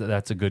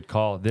 That's a good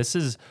call. This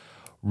is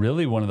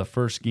really one of the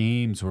first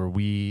games where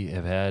we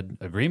have had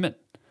agreement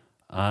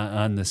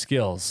on the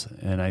skills.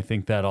 And I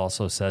think that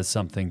also says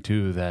something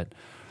too, that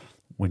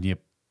when you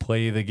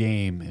play the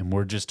game and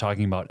we're just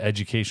talking about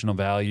educational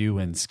value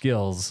and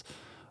skills,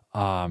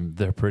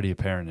 they're pretty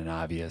apparent and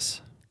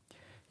obvious.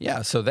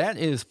 Yeah, so that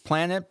is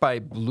Planet by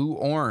Blue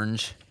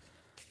Orange.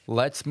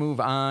 Let's move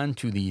on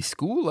to the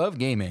School of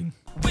Gaming.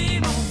 We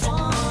move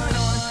on.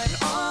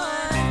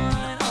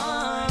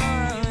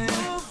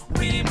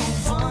 We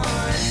move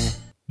on.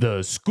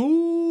 The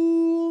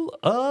School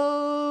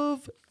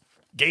of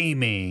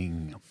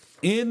Gaming.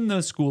 In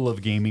the School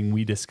of Gaming,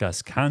 we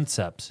discuss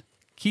concepts,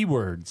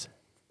 keywords,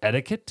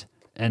 etiquette,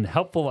 and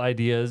helpful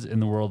ideas in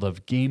the world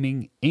of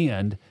gaming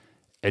and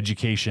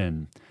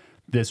education.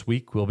 This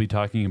week, we'll be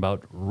talking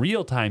about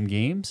real-time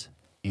games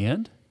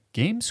and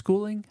game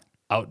schooling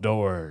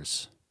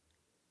outdoors.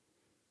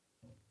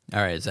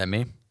 All right, is that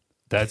me?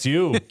 That's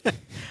you.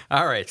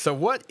 All right, so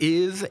what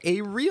is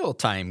a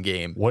real-time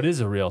game? What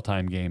is a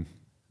real-time game?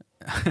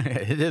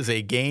 It is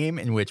a game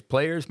in which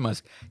players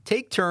must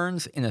take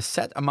turns in a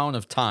set amount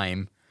of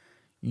time,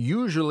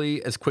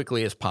 usually as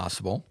quickly as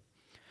possible,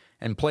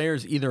 and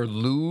players either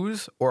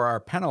lose or are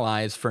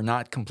penalized for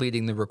not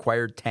completing the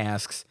required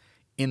tasks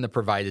in the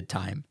provided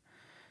time.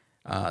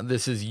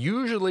 This is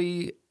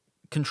usually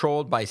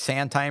controlled by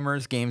sand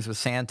timers, games with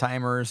sand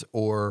timers,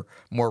 or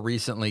more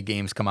recently,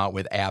 games come out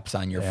with apps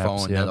on your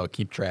phone that'll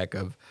keep track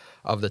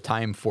of the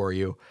time for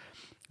you.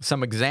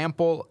 Some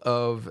example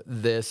of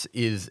this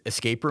is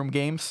escape room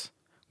games,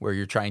 where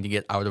you're trying to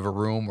get out of a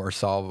room or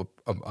solve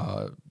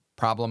a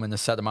problem in a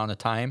set amount of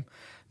time.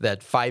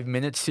 That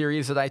 5-minute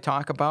series that I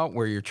talk about,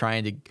 where you're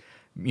trying to,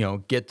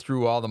 get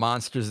through all the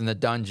monsters in the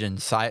dungeon,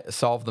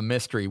 solve the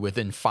mystery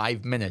within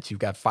 5 minutes. You've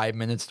got 5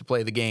 minutes to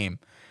play the game.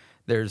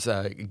 There's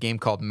a game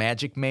called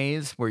Magic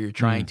Maze, where you're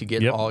trying to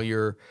get all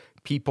your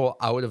people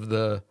out of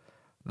the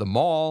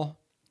mall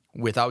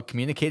without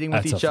communicating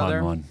with each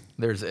other. One.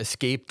 There's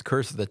Escape,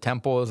 Curse of the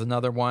Temple is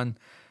another one.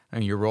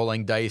 And you're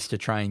rolling dice to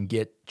try and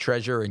get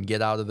treasure and get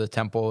out of the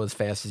temple as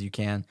fast as you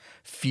can.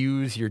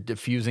 Fuse, you're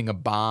defusing a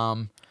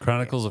bomb.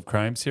 Chronicles of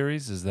Crime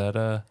series, is that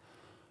a...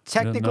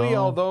 Technically, No.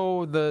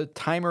 although the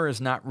timer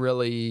is not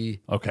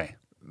really Okay.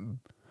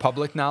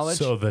 public knowledge.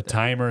 So the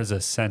timer is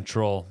a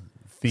central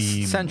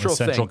theme, Central a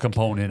central thing.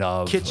 component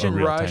of Kitchen a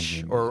real-time Rush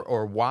game.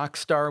 or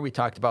Walkstar, we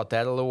talked about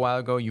that a little while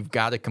ago. You've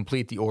got to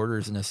complete the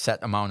orders in a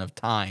set amount of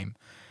time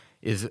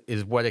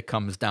is what it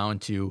comes down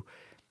to.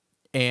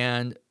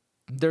 And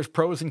there's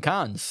pros and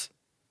cons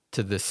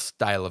to this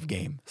style of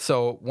game.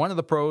 So one of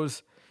the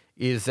pros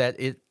is that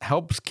it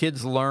helps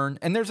kids learn.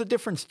 And there's a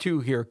difference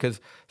too here,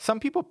 because some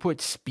people put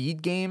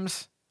speed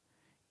games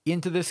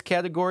into this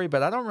category,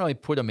 but I don't really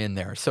put them in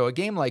there. So a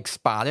game like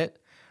Spot It,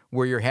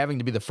 where you're having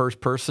to be the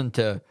first person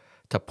to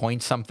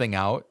point something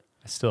out.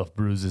 I still have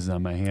bruises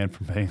on my hand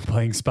from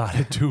playing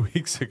Spotted 2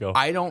 weeks ago.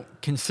 I don't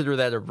consider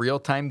that a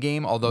real-time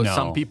game, although No.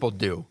 some people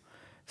do.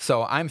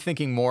 So I'm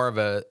thinking more of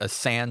a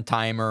sand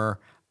timer.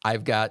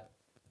 I've got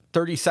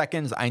 30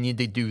 seconds. I need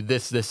to do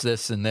this,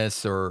 and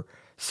this, or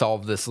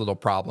solve this little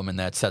problem in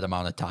that set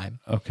amount of time.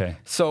 Okay.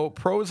 So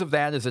pros of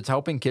that is it's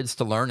helping kids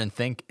to learn and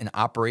think and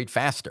operate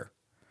faster.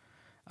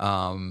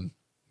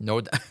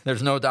 No,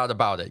 there's no doubt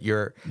about it.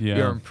 You're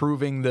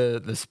improving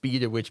the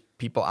speed at which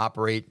people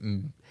operate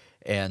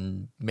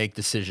and make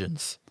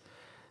decisions.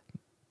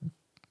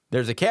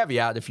 There's a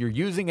caveat. If you're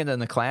using it in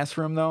the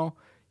classroom, though,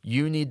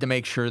 you need to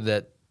make sure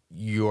that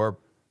you're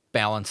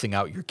balancing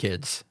out your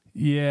kids.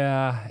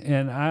 Yeah,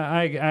 and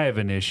I have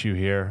an issue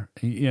here.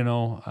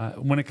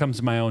 When it comes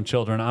to my own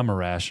children, I'm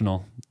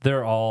irrational.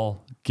 They're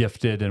all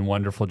gifted and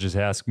wonderful. Just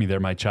ask me.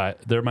 They're my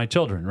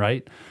children,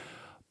 right?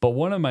 But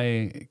one of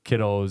my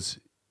kiddos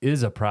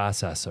is a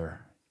processor,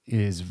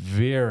 is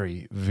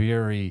very,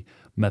 very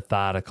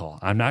methodical.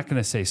 I'm not going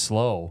to say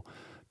slow,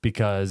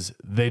 because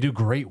they do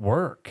great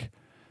work.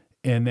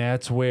 And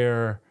that's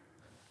where,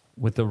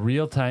 with the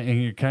real time,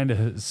 and you're kind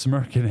of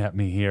smirking at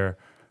me here.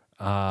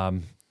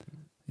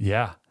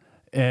 Yeah.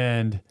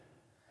 And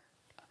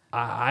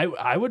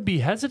I would be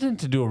hesitant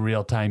to do a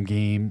real-time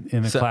game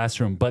in the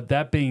classroom. But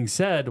that being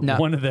said,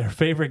 one of their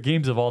favorite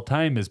games of all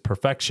time is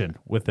Perfection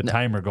with the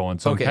timer going.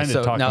 So I'm kind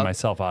of talking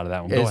myself out of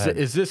that one. Go ahead.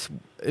 Is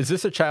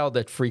this a child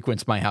that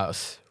frequents my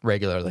house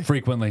regularly?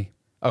 Frequently.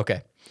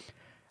 Okay.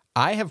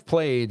 I have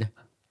played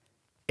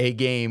a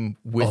game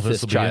with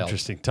this will child. Be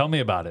interesting. Tell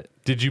me about it.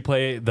 Did you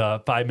play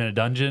the 5-minute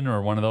dungeon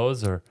or one of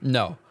those? Or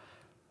no?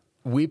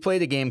 We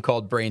played a game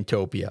called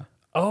Braintopia.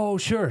 Oh,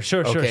 sure.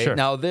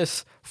 Now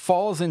this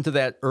falls into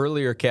that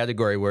earlier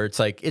category where it's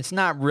like it's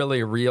not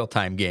really a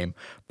real-time game,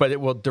 but it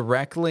will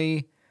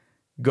directly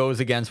goes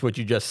against what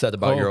you just said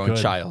about your own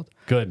child.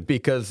 Good.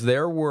 Because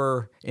there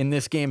were, in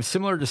this game,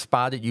 similar to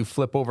Spot It, you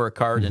flip over a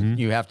card and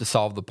you have to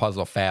solve the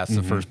puzzle fast.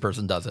 The first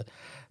person does it.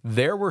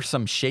 There were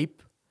some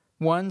shape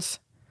ones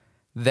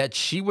that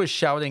she was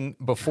shouting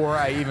before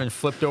I even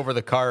flipped over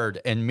the card,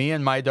 and me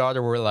and my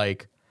daughter were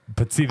like,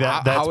 but see,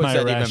 that's my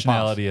that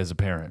irrationality as a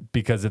parent,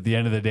 because at the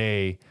end of the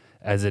day,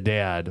 as a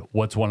dad,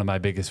 what's one of my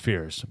biggest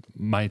fears?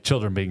 My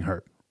children being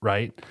hurt,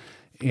 right?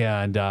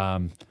 And,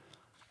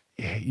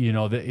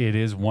 it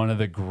is one of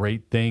the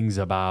great things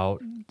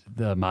about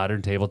the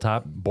modern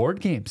tabletop board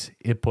games.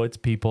 It puts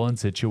people in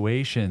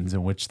situations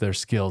in which their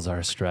skills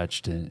are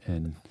stretched.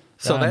 And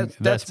so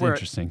that's where,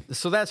 interesting.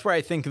 So that's where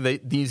I think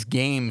these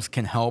games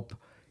can help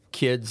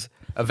kids.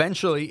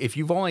 Eventually, if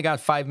you've only got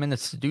 5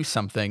 minutes to do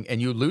something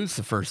and you lose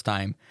the first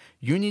time,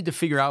 you need to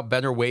figure out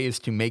better ways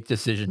to make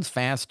decisions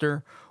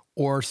faster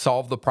or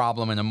solve the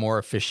problem in a more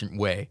efficient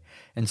way.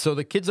 And so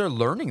the kids are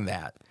learning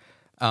that.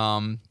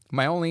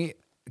 My only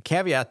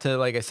caveat to,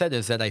 like I said,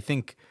 is that I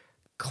think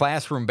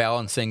classroom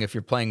balancing, if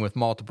you're playing with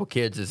multiple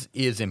kids,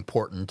 is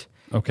important.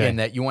 Okay. And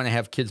that you want to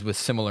have kids with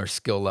similar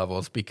skill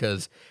levels,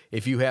 because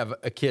if you have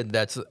a kid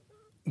that's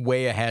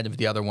way ahead of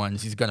the other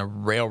ones, he's going to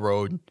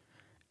railroad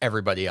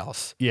everybody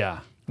else. Yeah.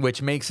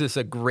 Which makes this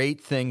a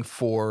great thing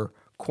for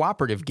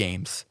cooperative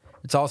games.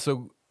 It's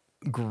also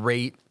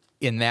great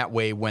in that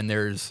way when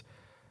there's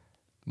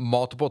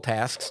multiple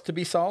tasks to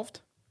be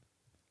solved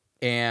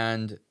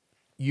and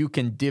you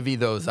can divvy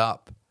those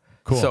up.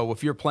 Cool. So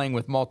if you're playing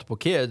with multiple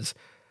kids,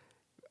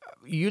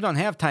 you don't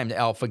have time to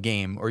alpha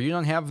game, or you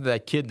don't have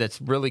that kid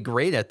that's really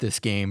great at this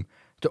game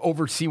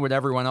oversee what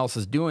everyone else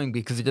is doing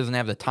because he doesn't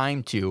have the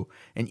time to,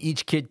 and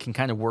each kid can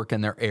kind of work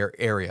in their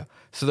area.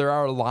 So there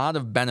are a lot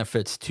of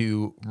benefits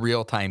to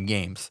real-time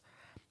games.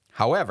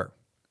 However,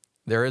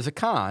 there is a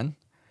con,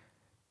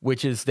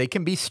 which is they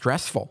can be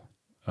stressful.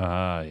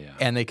 Yeah.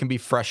 And they can be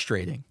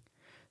frustrating.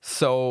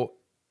 So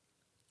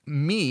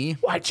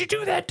why'd you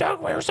do that,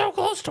 Doug? We were so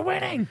close to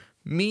winning.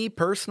 Me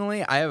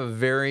personally,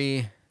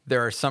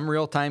 there are some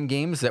real-time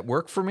games that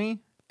work for me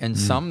and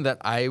some that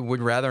I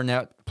would rather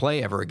not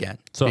play ever again.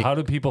 So how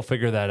do people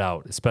figure that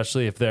out?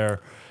 Especially if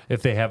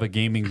they have a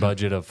gaming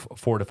budget of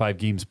 4 to 5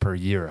 games per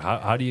year.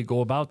 How do you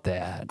go about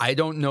that? I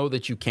don't know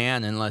that you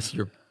can unless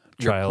you're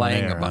Trial and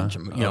playing error, a bunch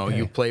of,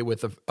 you play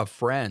with a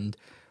friend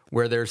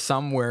where there's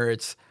some where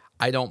it's,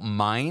 I don't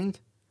mind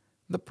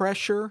the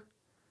pressure.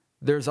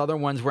 There's other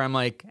ones where I'm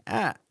like,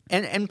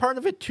 And part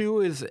of it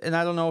too is, and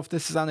I don't know if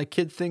this is on a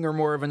kid thing or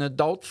more of an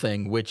adult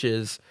thing, which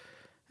is,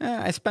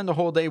 I spend a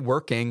whole day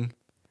working.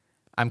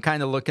 I'm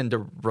kind of looking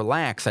to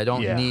relax. I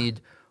don't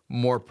need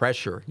more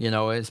pressure,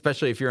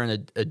 especially if you're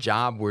in a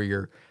job where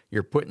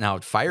you're putting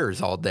out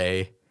fires all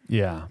day.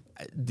 Yeah.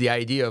 The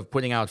idea of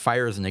putting out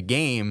fires in a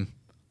game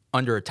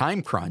under a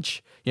time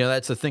crunch,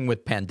 that's the thing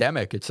with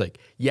pandemic. It's like,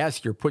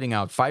 yes, you're putting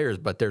out fires,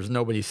 but there's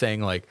nobody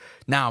saying like,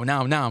 now, we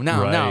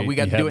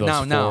got to do it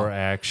now. 4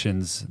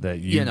 actions that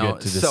you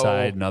get to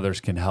decide and others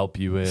can help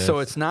you with. So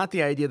it's not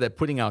the idea that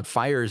putting out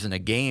fires in a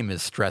game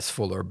is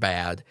stressful or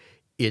bad.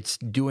 It's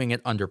doing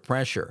it under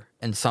pressure.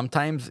 And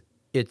sometimes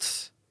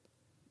it's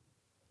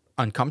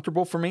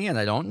uncomfortable for me and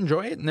I don't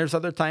enjoy it. And there's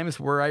other times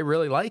where I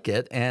really like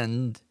it.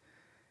 And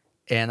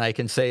I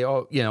can say,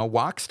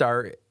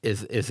 Walkstar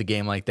is a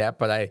game like that,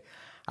 but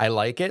I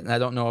like it, and I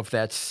don't know if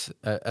that's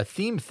a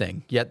theme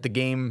thing. Yet the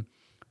game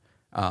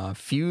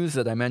Fuse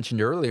that I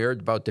mentioned earlier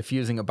about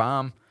defusing a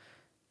bomb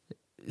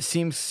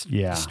seems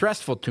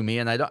stressful to me,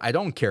 and I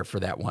don't care for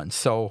that one.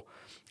 So,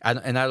 I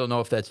don't know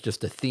if that's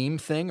just a theme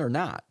thing or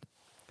not.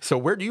 So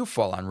where do you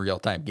fall on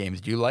real-time games?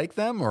 Do you like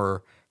them,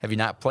 or have you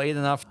not played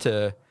enough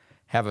to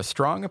have a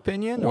strong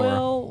opinion?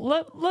 Well,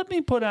 let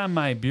me put on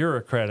my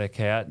bureaucratic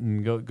hat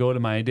and go to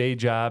my day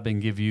job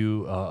and give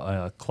you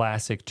a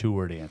classic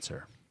 2-word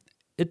answer.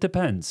 It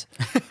depends.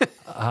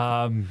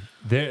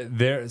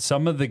 There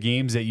some of the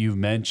games that you've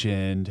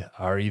mentioned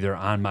are either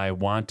on my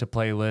want to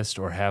play list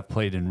or have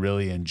played and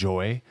really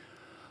enjoy.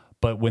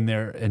 But when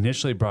they're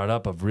initially brought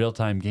up of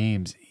real-time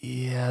games,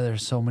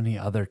 there's so many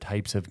other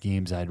types of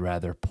games I'd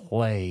rather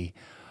play.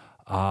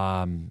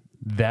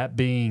 That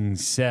being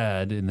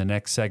said, in the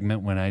next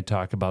segment, when I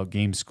talk about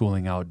game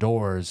schooling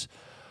outdoors,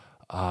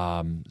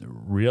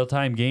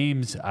 real-time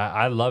games,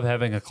 I love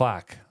having a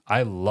clock.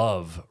 I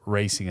love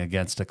racing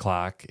against a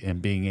clock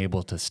and being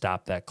able to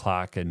stop that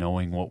clock and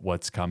knowing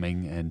what's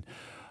coming. And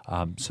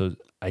so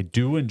I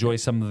do enjoy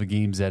some of the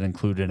games that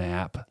include an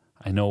app.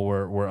 I know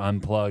we're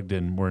unplugged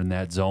and we're in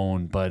that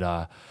zone,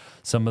 but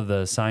some of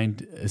the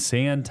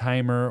sand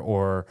timer,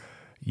 or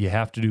you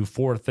have to do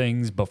 4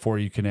 things before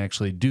you can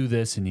actually do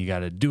this, and you got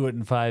to do it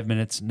in 5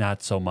 minutes,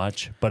 not so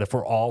much. But if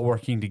we're all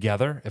working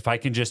together, if I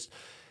can just,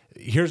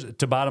 here's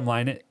to bottom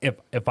line it,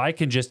 if I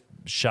can just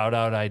shout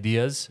out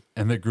ideas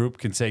and the group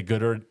can say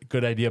good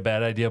idea,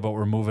 bad idea, but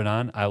we're moving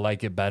on, I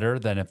like it better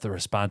than if the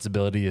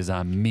responsibility is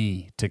on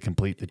me to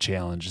complete the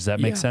challenge. Does that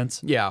make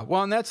sense? Yeah.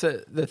 Well, and that's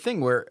the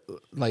thing where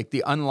like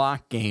the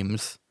unlock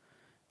games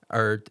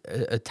are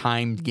a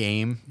timed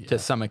game to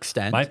some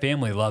extent. My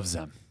family loves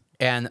them.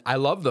 And I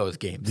love those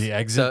games. The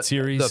Exit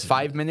series. The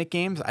 5-minute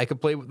games, I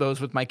could play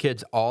those with my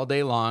kids all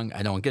day long.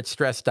 I don't get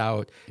stressed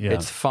out. Yeah.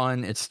 It's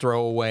fun. It's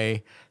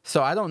throwaway.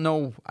 So I don't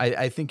know.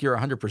 I think you're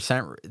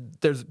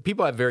 100%.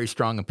 People have very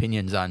strong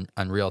opinions on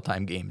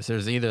real-time games.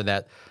 There's either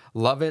that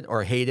love it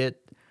or hate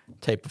it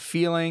type of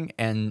feeling.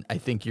 And I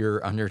think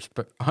you're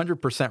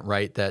 100%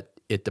 right that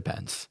it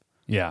depends.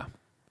 Yeah.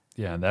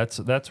 Yeah,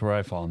 that's where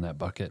I fall in that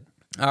bucket.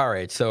 All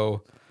right.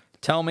 So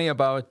tell me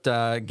about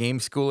game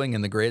schooling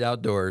in the great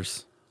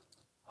outdoors.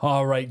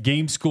 All right,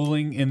 game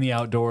schooling in the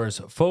outdoors.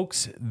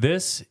 Folks,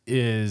 this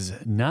is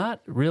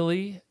not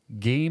really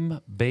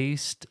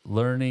game-based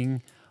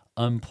learning,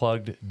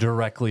 unplugged,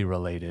 directly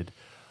related.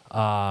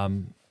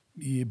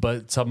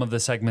 But some of the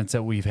segments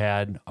that we've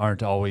had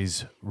aren't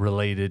always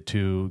related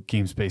to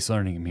games-based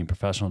learning. I mean,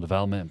 professional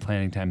development and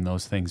planning time,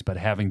 those things. But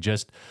having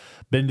just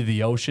been to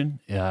the ocean,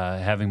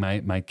 having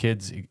my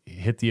kids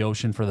hit the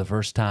ocean for the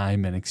first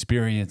time and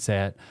experience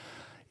that,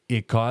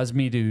 it caused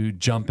me to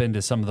jump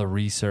into some of the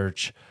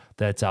research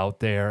that's out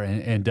there,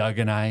 and Doug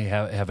and I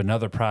have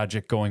another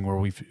project going where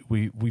we've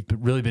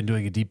really been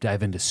doing a deep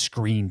dive into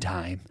screen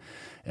time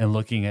and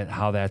looking at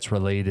how that's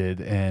related.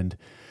 And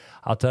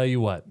I'll tell you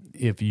what,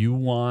 if you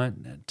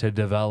want to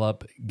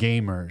develop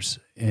gamers,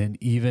 and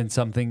even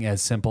something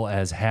as simple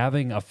as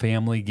having a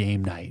family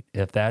game night,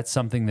 if that's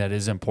something that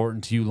is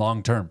important to you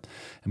long term,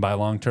 and by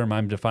long term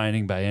I'm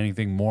defining by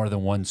anything more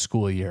than one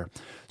school year.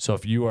 So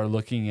if you are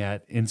looking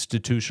at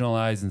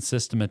institutionalizing and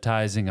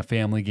systematizing a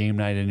family game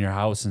night in your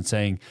house and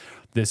saying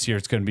this year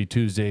it's going to be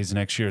Tuesdays,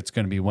 next year it's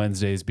going to be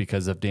Wednesdays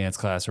because of dance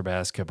class or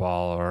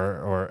basketball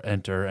or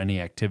enter any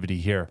activity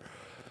here,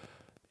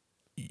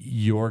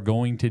 you're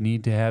going to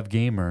need to have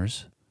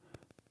gamers.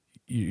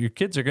 Your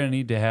kids are going to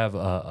need to have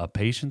a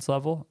patience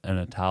level and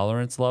a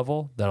tolerance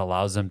level that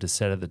allows them to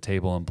sit at the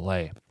table and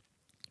play.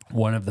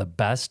 One of the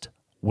best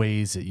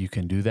ways that you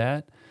can do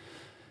that,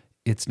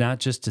 it's not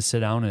just to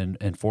sit down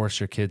and force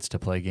your kids to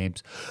play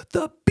games.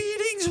 The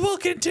beatings will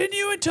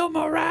continue until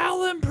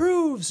morale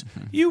improves.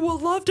 You will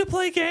love to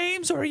play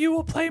games or you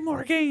will play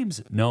more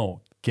games.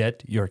 No,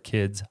 get your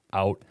kids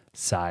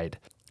outside.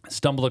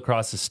 Stumbled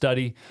across a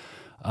study,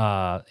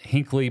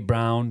 Hinckley,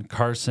 Brown,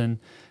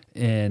 Carson,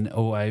 and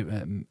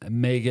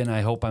Megan,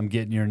 I hope I'm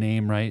getting your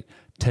name right,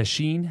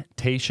 Tashin.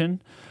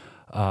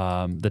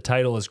 The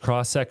title is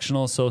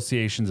Cross-Sectional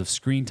Associations of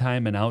Screen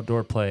Time and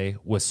Outdoor Play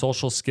with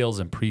Social Skills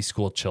in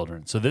Preschool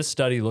Children. So this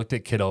study looked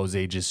at kiddos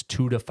ages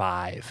 2 to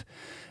 5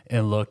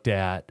 and looked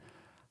at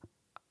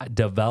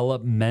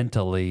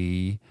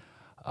developmentally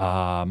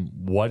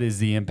what is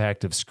the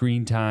impact of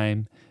screen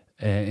time,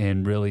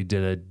 and really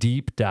did a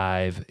deep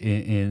dive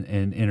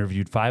and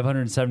interviewed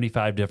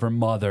 575 different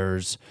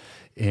mothers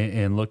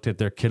and looked at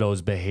their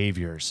kiddos'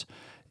 behaviors.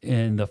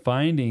 And the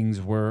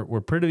findings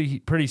were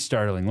pretty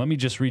startling. Let me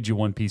just read you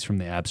one piece from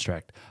the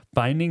abstract.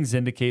 Findings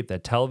indicate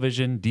that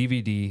television,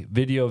 DVD,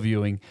 video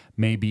viewing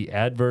may be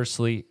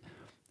adversely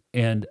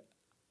and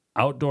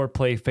outdoor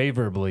play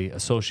favorably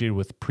associated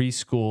with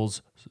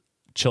preschool's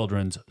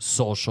children's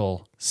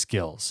social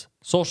skills.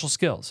 Social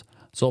skills.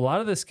 So a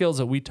lot of the skills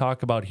that we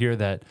talk about here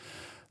that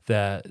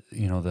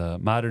the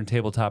modern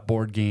tabletop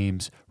board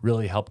games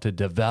really help to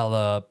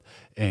develop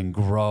and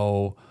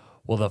grow.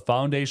 Well, the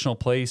foundational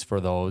place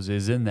for those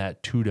is in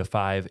that 2 to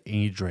 5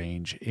 age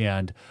range.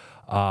 And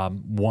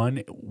one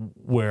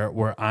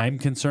where I'm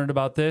concerned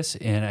about this,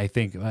 and I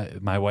think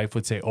my wife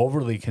would say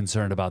overly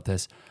concerned about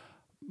this,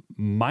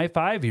 my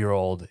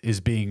 5-year-old is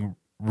being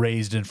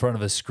raised in front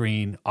of a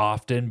screen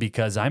often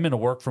because I'm in a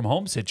work from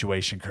home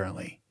situation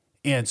currently.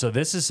 And so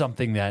this is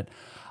something that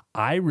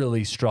I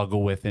really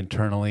struggle with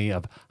internally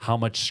of how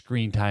much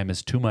screen time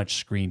is too much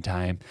screen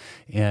time.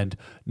 And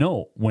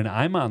no, when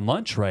I'm on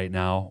lunch right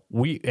now,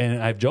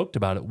 and I've joked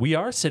about it, we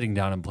are sitting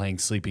down and playing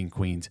Sleeping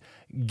Queens.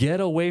 Get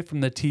away from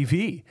the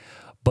TV.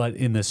 But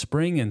in the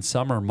spring and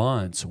summer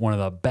months, one of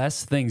the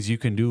best things you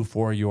can do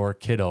for your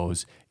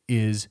kiddos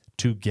is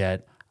to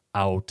get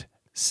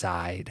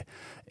outside.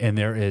 And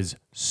there is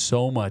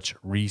so much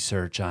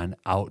research on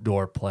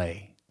outdoor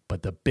play.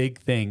 But the big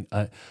thing,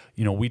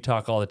 we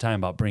talk all the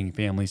time about bringing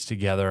families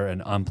together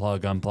and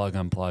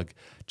unplug.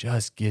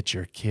 Just get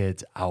your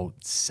kids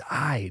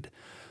outside.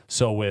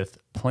 So with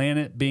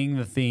Planet being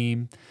the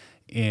theme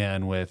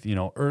and with,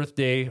 Earth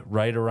Day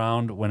right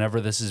around whenever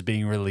this is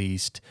being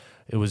released,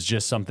 it was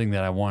just something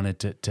that I wanted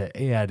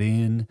to add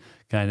in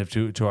kind of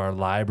to our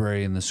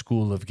library and the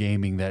School of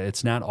Gaming, that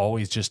it's not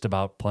always just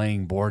about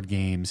playing board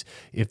games.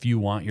 If you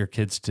want your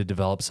kids to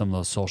develop some of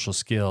those social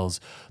skills,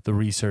 the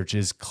research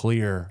is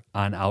clear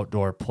on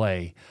outdoor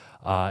play.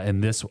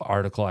 And this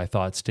article, I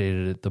thought,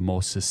 stated it the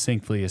most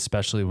succinctly,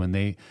 especially when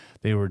they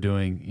were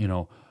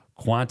doing,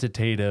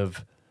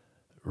 quantitative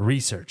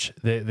research.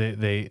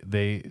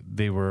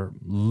 They were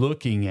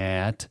looking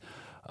at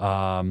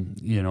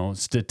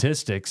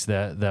statistics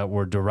that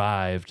were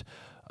derived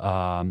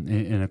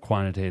in a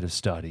quantitative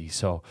study.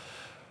 So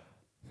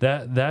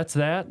that's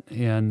that,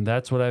 and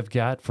that's what I've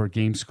got for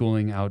game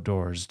schooling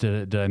outdoors.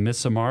 Did I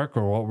miss a mark,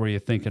 or what were you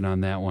thinking on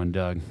that one,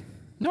 Doug?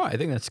 No, I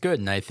think that's good,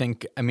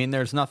 and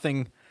there's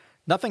nothing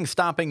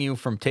stopping you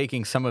from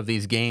taking some of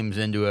these games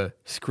into a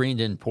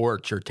screened-in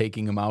porch or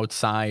taking them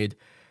outside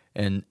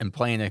and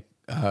playing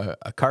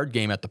a card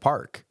game at the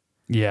park.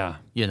 Yeah.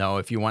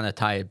 If you want to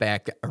tie it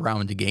back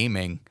around to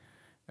gaming,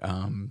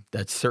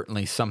 that's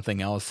certainly something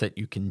else that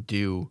you can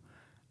do.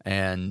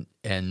 And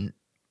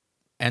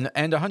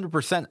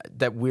 100%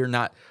 that we're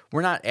not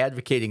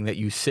advocating that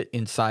you sit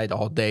inside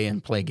all day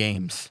and play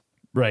games.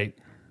 Right.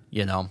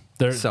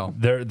 There's a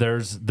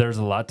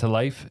lot to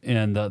life.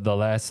 And the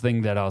last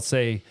thing that I'll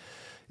say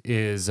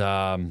is,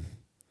 man,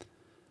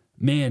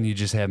 you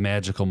just have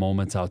magical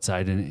moments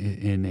outside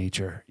in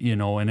nature,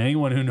 and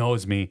anyone who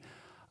knows me,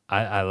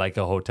 I like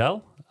a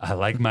hotel. I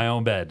like my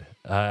own bed.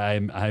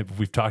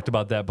 We've talked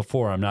about that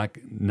before. I'm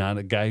not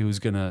a guy who's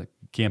going to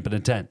camp in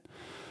a tent.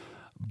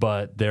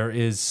 But there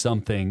is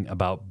something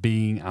about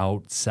being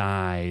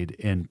outside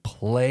and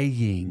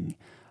playing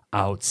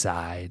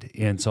outside.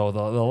 And so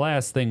the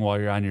last thing while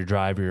you're on your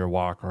drive or your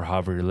walk or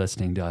however you're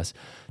listening to us,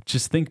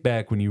 just think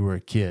back when you were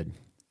a kid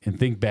and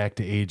think back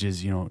to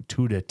ages, 2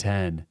 to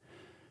 10.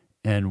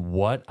 And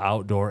what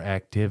outdoor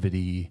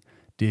activity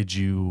did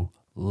you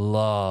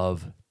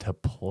love to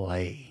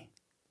play?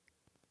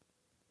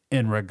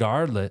 And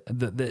regardless,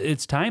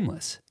 it's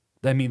timeless.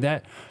 I mean,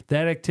 that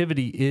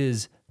activity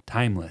is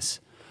timeless.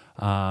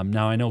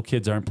 Now, I know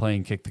kids aren't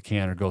playing Kick the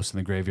Can or Ghost in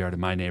the Graveyard in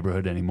my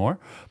neighborhood anymore,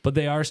 but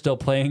they are still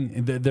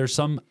playing. There's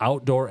some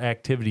outdoor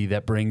activity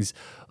that brings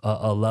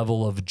a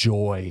level of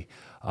joy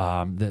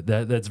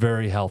that's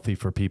very healthy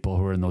for people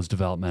who are in those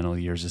developmental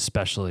years,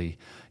 especially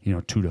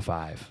 2 to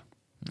 5.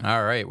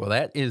 All right. Well,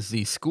 that is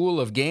the School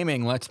of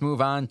Gaming. Let's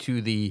move on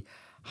to the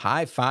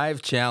High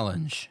Five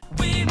Challenge.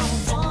 We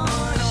move on.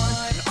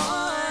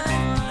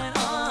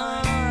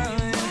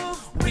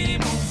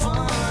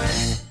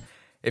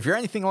 If you're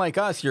anything like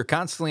us, you're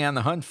constantly on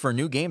the hunt for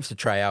new games to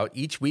try out.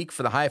 Each week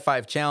for the High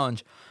Five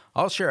Challenge,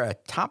 I'll share a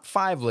top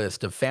 5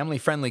 list of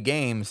family-friendly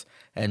games,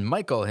 and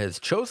Michael has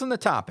chosen the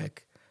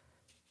topic.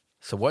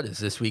 So what is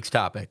this week's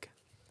topic?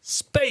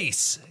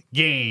 Space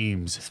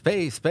games.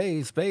 Space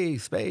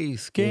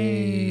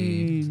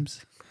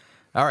games.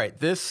 All right,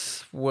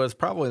 this was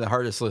probably the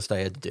hardest list I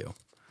had to do.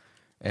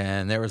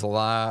 And there was a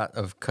lot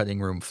of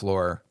cutting room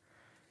floor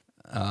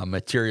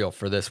material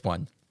for this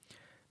one.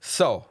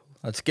 So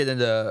let's get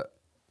into...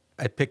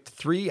 I picked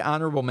 3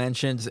 honorable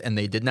mentions, and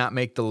they did not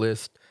make the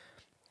list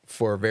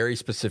for very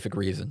specific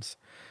reasons.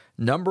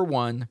 Number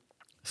 1,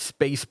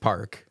 Space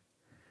Park,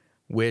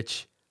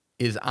 which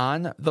is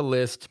on the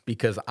list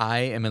because I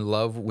am in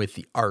love with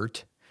the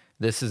art.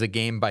 This is a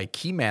game by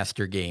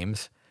Keymaster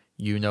Games.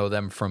 You know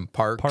them from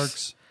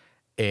Parks.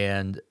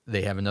 And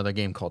they have another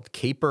game called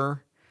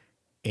Caper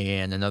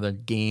and another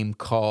game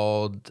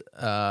called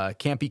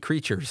Campy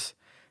Creatures.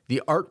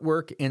 The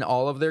artwork in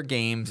all of their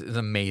games is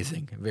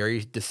amazing.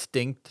 Very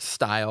distinct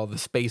style. The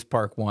Space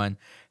Park one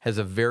has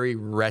a very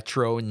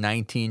retro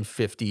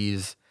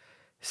 1950s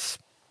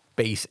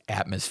space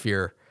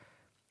atmosphere.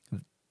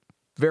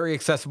 Very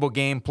accessible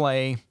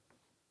gameplay.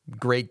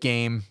 Great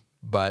game,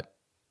 but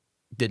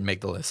didn't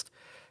make the list.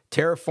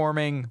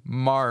 Terraforming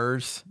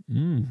Mars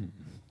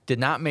did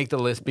not make the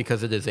list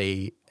because it is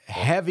a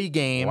heavy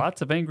game.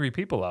 Lots of angry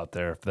people out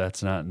there if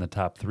that's not in the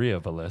top 3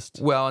 of a list.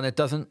 Well, and it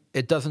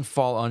doesn't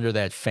fall under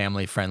that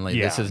family friendly.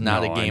 Yeah, this is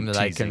not no, a game I'm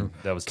that teasing.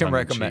 That was can tongue in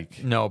recommend.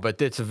 cheek. No,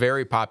 but it's a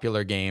very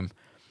popular game.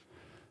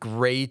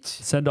 Great,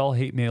 Send all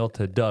hate mail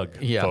to Doug,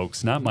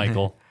 folks, not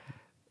Michael.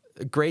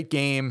 great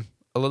game.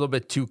 A little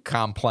bit too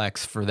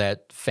complex for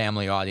that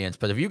family audience.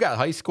 But if you got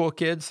high school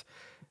kids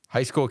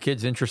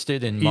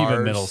interested in Mars,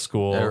 Even middle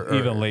school, or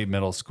even late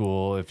middle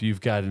school, if you've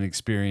got an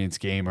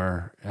experienced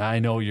gamer, I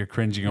know you're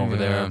cringing over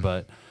there,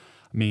 but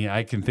I mean,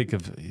 I can think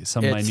of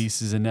some of my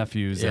nieces and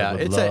nephews that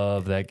would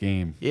love that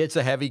game. It's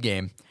a heavy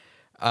game.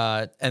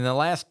 And the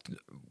last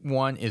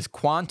one is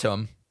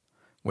Quantum,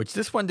 which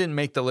this one didn't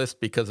make the list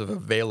because of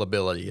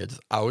availability. It's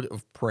out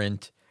of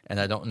print, and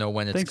I don't know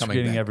when it's Thanks coming for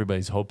getting back.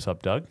 everybody's hopes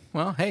up, Doug.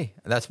 Well, hey,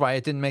 that's why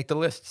it didn't make the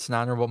list. It's an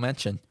honorable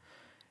mention.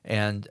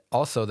 And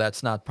also,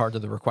 that's not part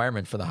of the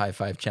requirement for the High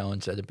Five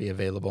Challenge that it be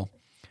available.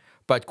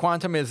 But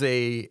Quantum is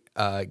a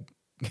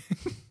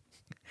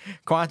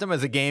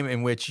game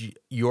in which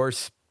your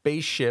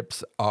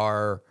spaceships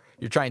you're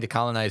trying to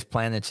colonize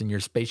planets, and your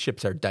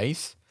spaceships are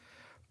dice.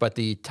 But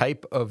the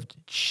type of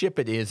ship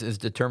it is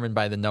determined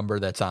by the number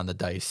that's on the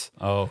dice.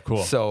 Oh,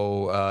 cool.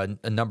 So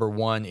number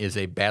 1 is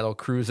a battle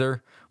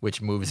cruiser, which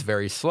moves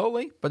very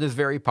slowly, but is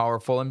very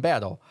powerful in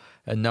battle.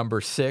 And number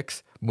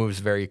 6 moves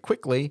very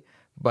quickly,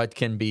 but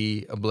can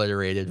be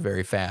obliterated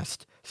very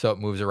fast. So it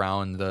moves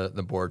around the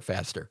board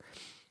faster.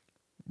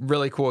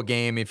 Really cool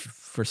game. If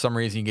for some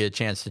reason you get a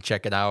chance to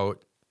check it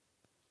out,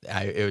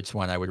 it's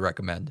one I would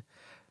recommend.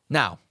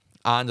 Now,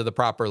 on to the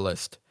proper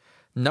list.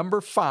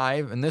 Number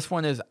 5, and this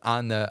one is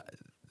this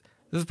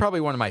is probably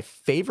one of my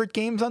favorite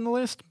games on the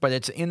list, but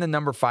it's in the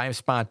number 5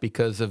 spot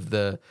because of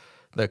the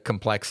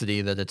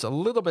complexity that it's a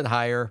little bit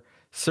higher,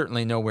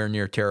 certainly nowhere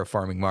near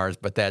Terraforming Mars,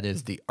 but that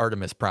is the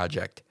Artemis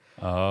Project.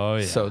 Oh,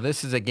 yeah. So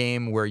this is a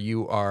game where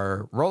you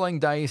are rolling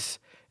dice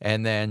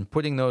and then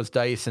putting those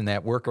dice in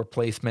that worker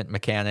placement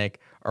mechanic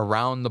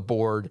around the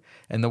board.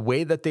 And the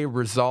way that they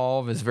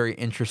resolve is very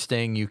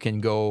interesting. You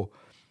can go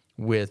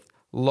with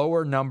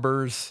lower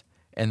numbers,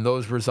 and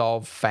those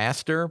resolve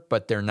faster,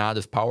 but they're not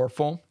as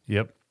powerful.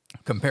 Yep.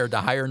 Compared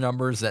to higher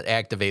numbers that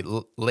activate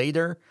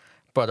later,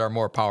 but are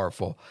more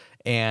powerful.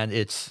 And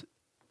it's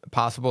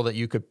possible that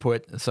you could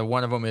so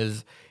one of them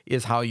is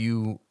how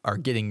you are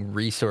getting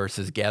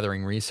resources,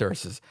 gathering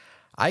resources.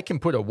 I can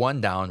put a 1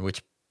 down,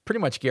 which pretty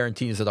much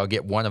guarantees that I'll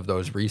get one of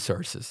those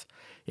resources.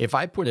 If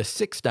I put a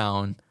 6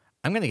 down,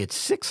 I'm going to get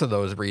 6 of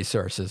those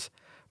resources.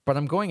 But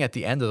I'm going at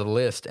the end of the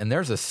list, and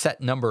there's a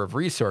set number of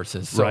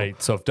resources. So,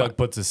 right. So if Doug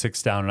puts a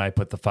 6 down and I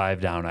put the 5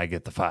 down, I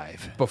get the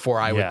 5. Before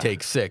I would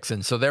take 6.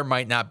 And so there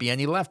might not be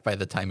any left by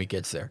the time he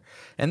gets there.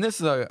 And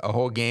this is a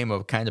whole game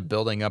of kind of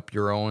building up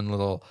your own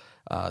little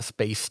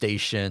space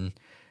station,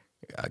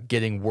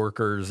 getting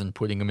workers and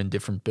putting them in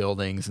different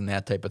buildings and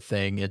that type of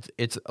thing.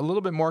 It's a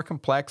little bit more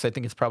complex. I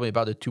think it's probably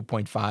about a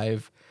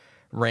 2.5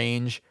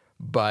 range,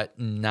 but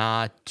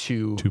not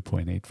too...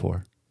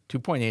 2.84.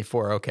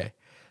 2.84, okay.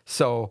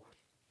 So...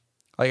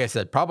 like I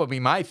said, probably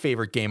my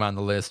favorite game on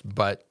the list,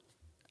 but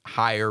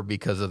higher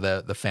because of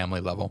the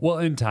family level. Well,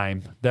 in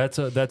time. That's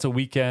a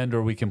weekend,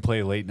 or we can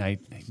play a late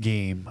night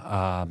game.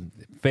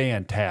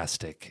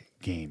 Fantastic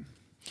game.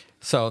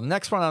 So the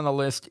next one on the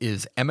list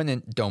is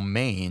Eminent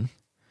Domain.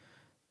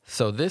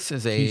 So this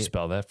is Can you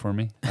spell that for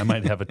me? I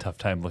might have a tough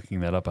time looking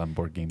that up on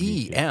Board Game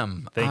Geek.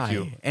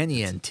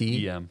 EMINENT.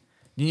 EM.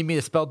 You need me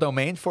to spell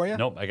domain for you?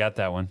 Nope, I got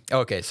that one.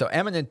 Okay, so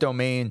Eminent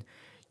Domain,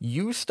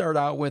 you start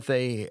out with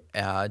a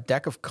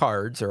deck of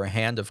cards or a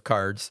hand of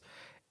cards,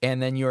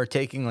 and then you are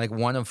taking like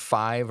one of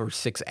 5 or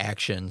 6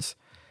 actions.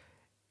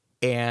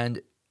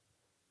 And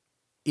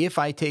if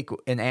I take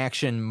an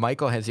action,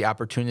 Michael has the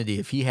opportunity,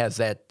 if he has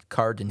that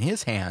card in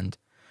his hand,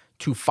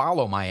 to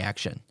follow my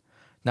action.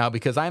 Now,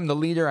 because I'm the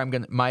leader,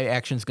 my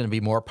action's going to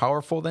be more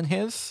powerful than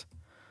his,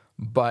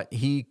 but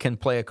he can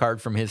play a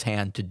card from his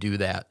hand to do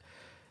that.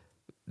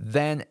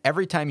 Then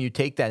every time you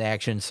take that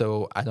action,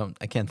 so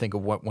I can't think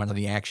of what one of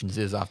the actions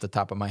is off the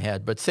top of my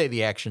head, but say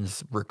the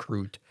action's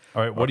recruit.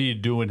 All right, what are you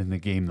doing in the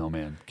game, though,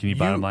 man? Can you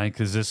bottom line?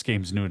 Because this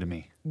game's new to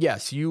me.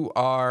 Yes, you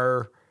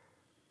are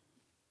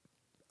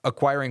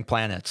acquiring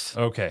planets.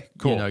 Okay,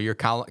 cool. You're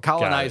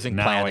colonizing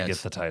now planets. Now I get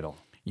the title.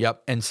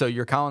 Yep. And so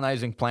you're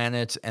colonizing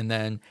planets, and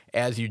then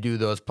as you do,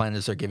 those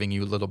planets are giving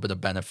you a little bit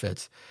of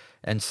benefits.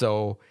 And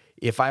so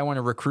if I want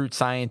to recruit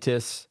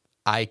scientists,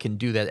 I can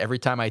do that. Every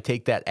time I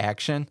take that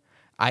action,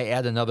 I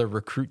add another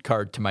recruit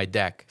card to my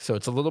deck. So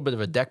it's a little bit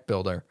of a deck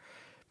builder,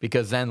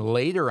 because then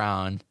later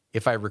on,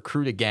 if I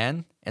recruit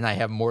again and I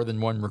have more than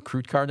one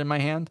recruit card in my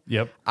hand,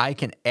 I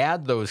can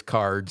add those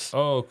cards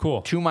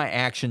to my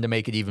action to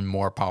make it even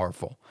more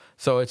powerful.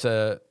 So it's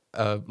a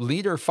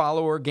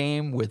leader-follower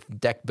game with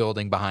deck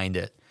building behind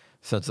it.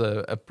 So it's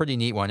a pretty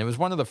neat one. It was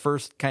one of the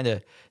first kind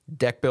of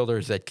deck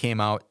builders that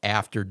came out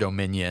after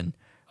Dominion,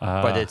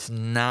 but it's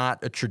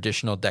not a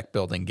traditional deck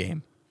building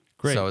game.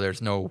 Great. So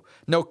there's no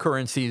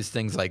currencies,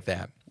 things like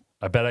that.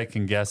 I bet I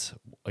can guess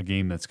a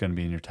game that's going to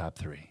be in your top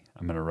 3.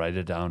 I'm going to write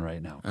it down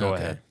right now. Go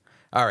ahead.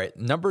 All right.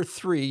 Number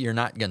 3, you're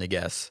not going to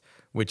guess,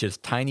 which is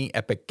Tiny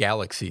Epic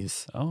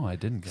Galaxies. Oh, I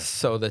didn't guess.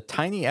 So the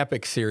Tiny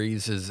Epic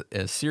series is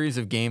a series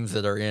of games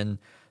that are in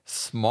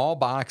small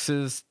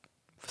boxes,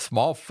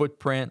 small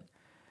footprint,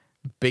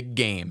 big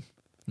game.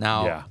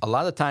 Now, a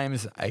lot of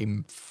times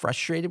I'm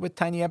frustrated with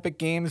Tiny Epic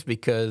games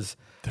because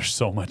there's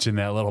so much in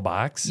that little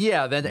box.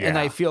 And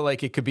I feel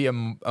like it could be a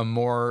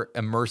more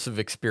immersive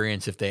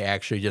experience if they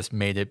actually just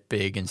made it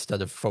big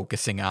instead of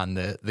focusing on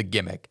the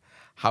gimmick.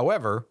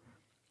 However,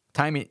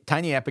 Tiny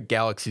Epic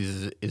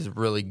Galaxies is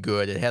really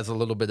good. It has a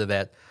little bit of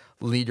that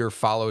leader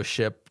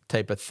followship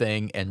type of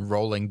thing and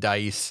rolling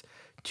dice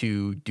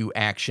to do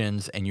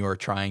actions, and you're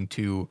trying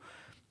to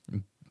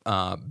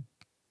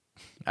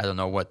I don't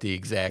know what the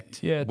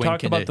exact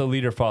talk about the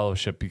leader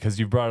followship, because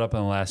you brought it up in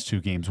the last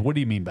 2 games. What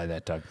do you mean by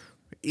that, Doug?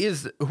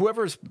 Is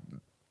whoever's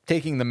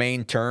taking the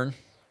main turn,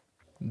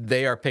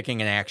 they are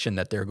picking an action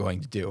that they're going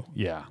to do.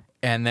 Yeah.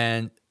 And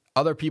then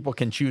other people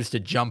can choose to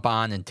jump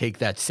on and take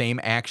that same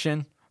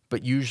action,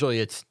 but usually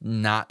it's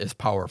not as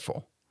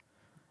powerful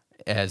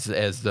as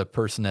the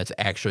person that's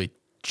actually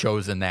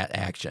chosen that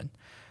action.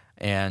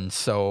 And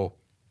so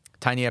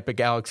Tiny Epic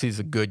Galaxy is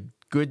a good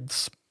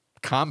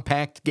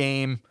compact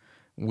game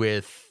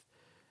with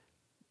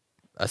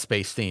a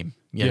space theme.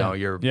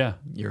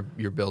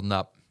 You're building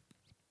up.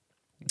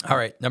 All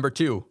right, number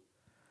 2,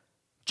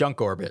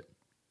 Junk Orbit.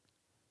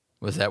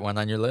 Was that one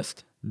on your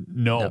list?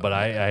 No, but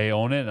I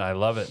own it and I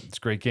love it. It's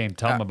a great game.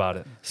 Tell them about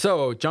it.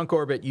 So, Junk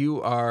Orbit,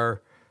 you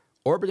are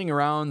orbiting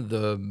around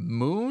the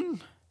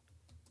moon,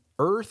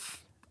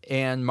 Earth,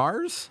 and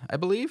Mars, I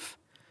believe.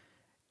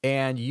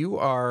 And you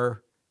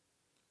are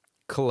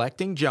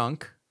collecting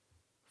junk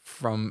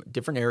from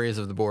different areas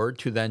of the board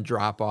to then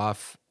drop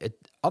off at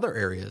other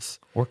areas.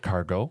 Or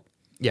cargo.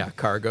 Yeah,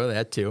 cargo,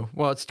 that too.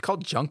 Well, it's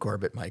called Junk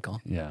Orbit,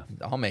 Michael. Yeah.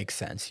 It all makes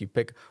sense. You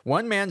pick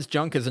one man's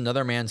junk is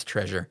another man's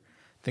treasure.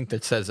 I think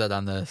that says that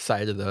on the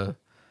side of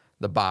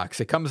the box.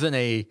 It comes in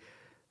a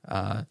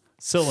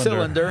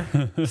cylinder,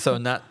 so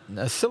not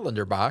a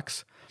cylinder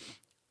box.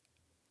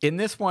 In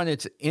this one,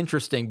 it's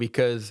interesting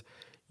because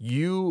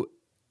you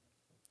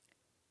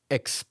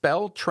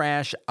expel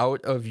trash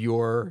out of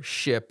your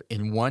ship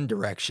in one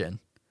direction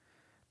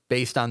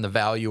based on the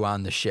value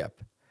on the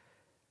ship.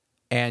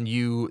 And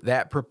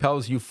that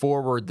propels you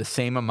forward the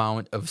same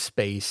amount of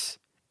space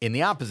in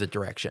the opposite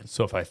direction.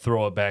 So if I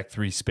throw it back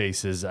 3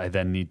 spaces, I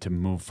then need to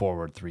move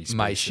forward 3 spaces.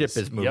 My ship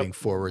is moving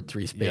forward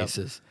 3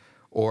 spaces.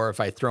 Or if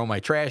I throw my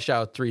trash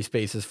out 3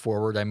 spaces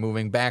forward, I'm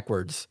moving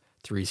backwards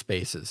 3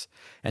 spaces.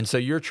 And so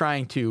you're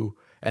trying to,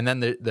 and then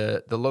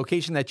the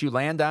location that you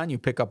land on, you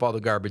pick up all the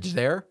garbage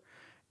there.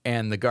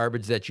 And the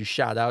garbage that you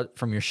shot out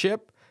from your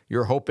ship,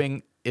 you're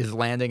hoping is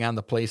landing on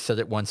the place that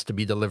it wants to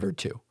be delivered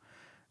to.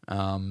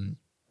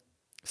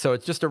 So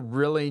it's just a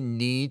really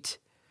neat,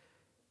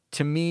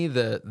 to me,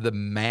 the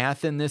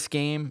math in this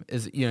game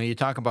is, you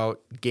talk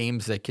about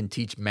games that can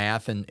teach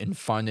math in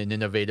fun and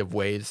innovative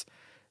ways.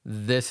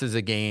 This is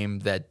a game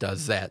that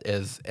does that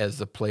as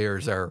the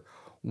players are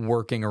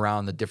working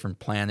around the different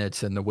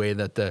planets and the way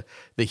that the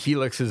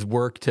helixes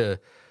work to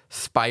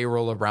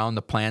spiral around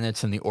the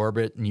planets in the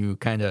orbit, and you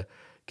kind of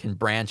can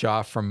branch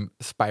off from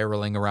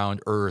spiraling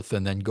around Earth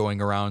and then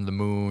going around the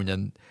moon.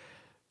 And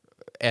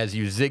as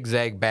you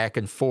zigzag back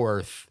and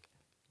forth,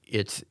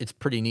 it's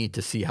pretty neat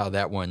to see how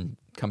that one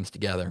comes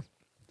together.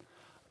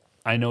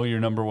 I know your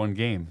number 1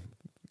 game.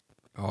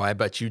 Oh, I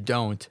bet you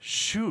don't.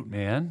 Shoot,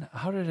 man.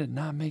 How did it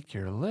not make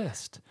your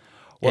list?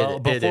 Well,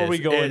 before we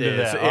go into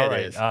that, all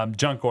right.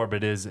 Junk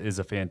Orbit is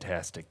a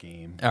fantastic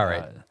game. All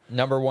right.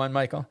 Number 1,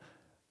 Michael?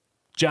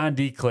 John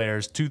D.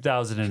 Clare's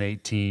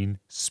 2018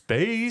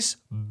 Space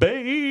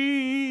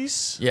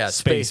Base. Yeah,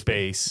 Space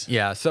Base.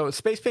 Yeah, so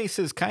Space Base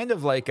is kind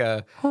of like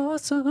a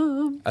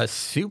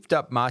souped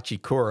up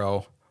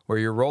Machikoro, where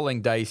you're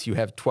rolling dice. You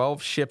have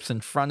 12 ships in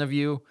front of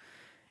you,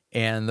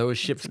 and those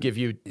ships give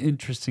you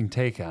Interesting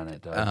take on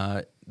it,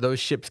 Doug.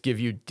 those ships give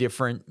you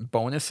different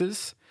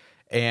bonuses.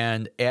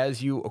 And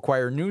as you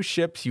acquire new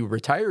ships, you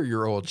retire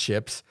your old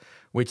ships,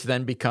 which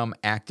then become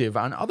active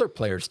on other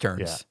players'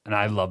 turns. Yeah, and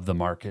I love the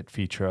market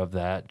feature of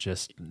that,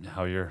 just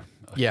how you're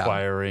Yeah.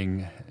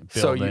 acquiring,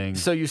 So building.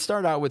 so you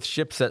start out with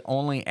ships that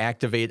only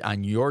activate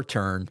on your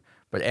turn,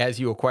 but as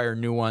you acquire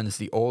new ones,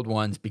 the old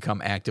ones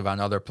become active on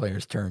other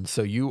players' turns.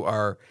 So you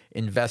are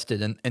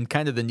invested. And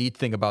kind of the neat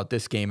thing about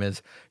this game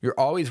is you're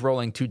always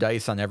rolling 2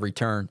 dice on every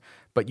turn,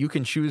 but you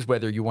can choose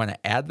whether you want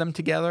to add them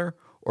together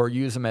or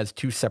use them as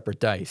 2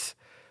 separate dice.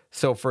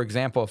 So, for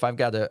example, if I've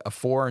got a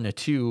 4 and a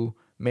 2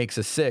 makes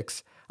a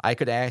 6, I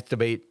could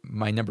activate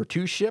my number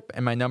 2 ship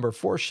and my number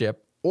 4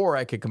 ship, or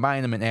I could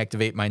combine them and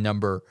activate my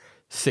number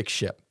 6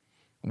 ship,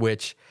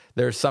 which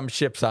there's some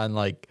ships on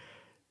like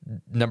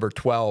number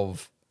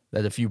 12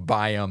 that if you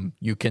buy them,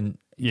 you can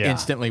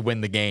instantly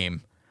win the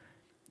game.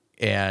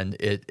 And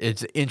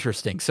it's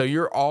interesting. So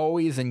you're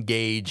always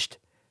engaged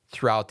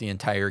throughout the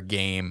entire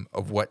game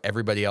of what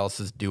everybody else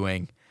is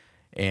doing.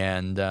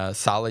 And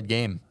solid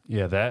game.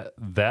 Yeah,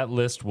 that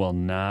list will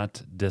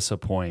not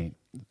disappoint.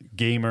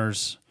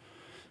 Gamers,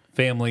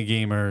 family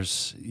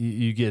gamers,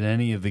 you get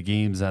any of the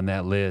games on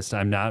that list.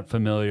 I'm not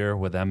familiar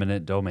with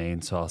Eminent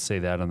Domain, so I'll say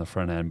that on the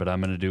front end, but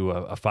I'm going to do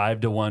a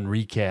 5-to-1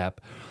 recap.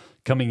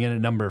 Coming in at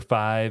number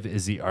 5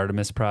 is the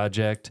Artemis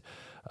Project,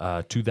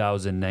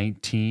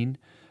 2019,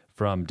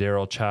 from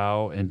Daryl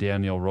Chow and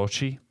Daniel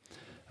Roche.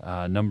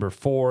 Number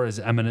 4 is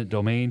Eminent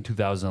Domain,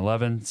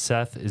 2011.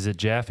 Seth, is it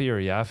Jaffe or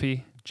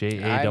Yaffe?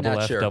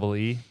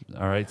 Jaffe.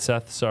 All right,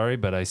 Seth, sorry,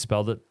 but I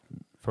spelled it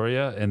for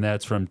you, and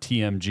that's from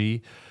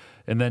TMG.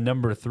 And then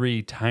number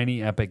 3,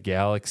 Tiny Epic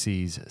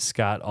Galaxies,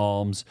 Scott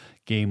Alms,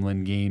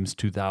 Gamelin Games,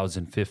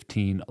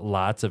 2015.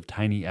 Lots of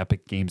Tiny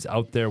Epic games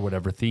out there,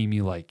 whatever theme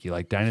you like. You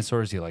like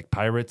dinosaurs, you like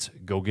pirates,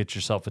 go get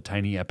yourself a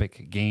Tiny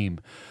Epic game.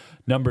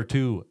 Number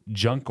 2,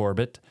 Junk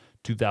Orbit,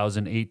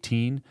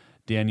 2018,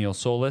 Daniel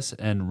Solis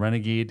and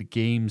Renegade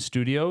Game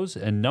Studios.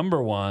 And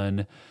number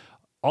 1,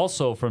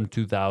 also from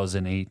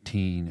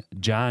 2018,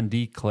 John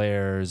D.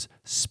 Clare's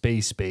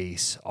Space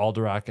Base,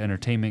 Alderock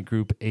Entertainment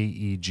Group,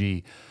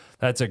 AEG.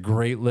 That's a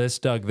great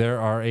list, Doug. There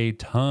are a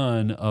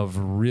ton of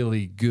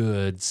really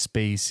good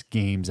space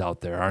games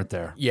out there, aren't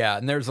there? Yeah,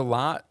 and there's a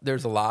lot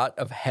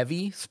of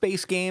heavy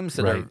space games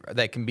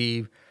that can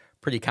be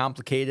pretty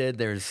complicated.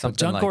 There's something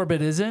Junk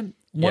Orbit isn't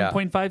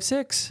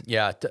 1.56.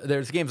 Yeah,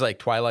 there's games like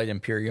Twilight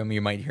Imperium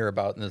you might hear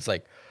about, and it's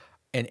like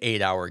an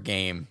 8-hour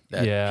game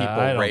that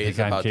people raise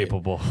about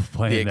capable of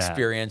playing the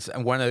experience.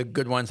 And one of the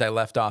good ones I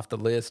left off the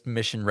list,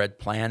 Mission Red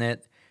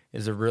Planet,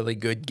 is a really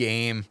good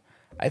game.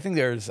 I think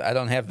I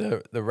don't have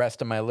the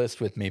rest of my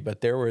list with me,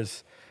 but there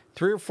was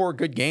 3 or 4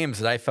 good games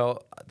that I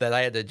felt that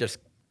I had to just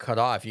cut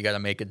off. You got to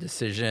make a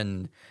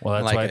decision.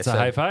 Well, that's why it's a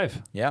high five.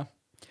 Yeah.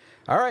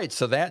 All right,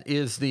 so that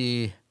is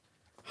the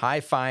High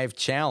Five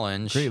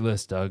Challenge. Great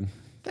list, Doug.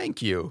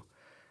 Thank you.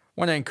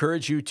 Want to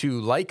encourage you to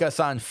like us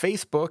on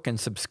Facebook and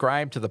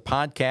subscribe to the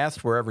podcast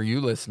wherever you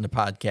listen to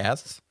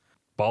podcasts.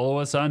 Follow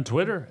us on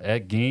Twitter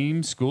at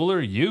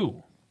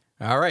GameSchoolerU.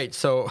 All right,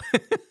 so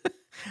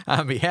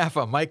on behalf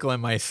of Michael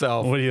and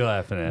myself, what are you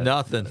laughing at?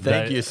 Nothing.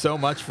 Thank you so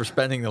much for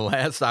spending the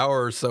last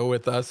hour or so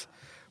with us.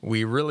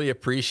 We really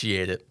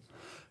appreciate it.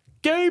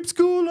 Game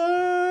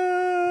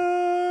Schooler!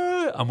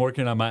 I'm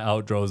working on my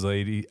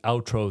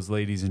outros,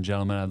 ladies and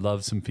gentlemen. I'd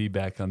love some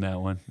feedback on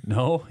that one.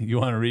 No? You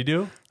want to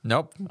redo?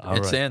 Nope.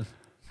 It's in.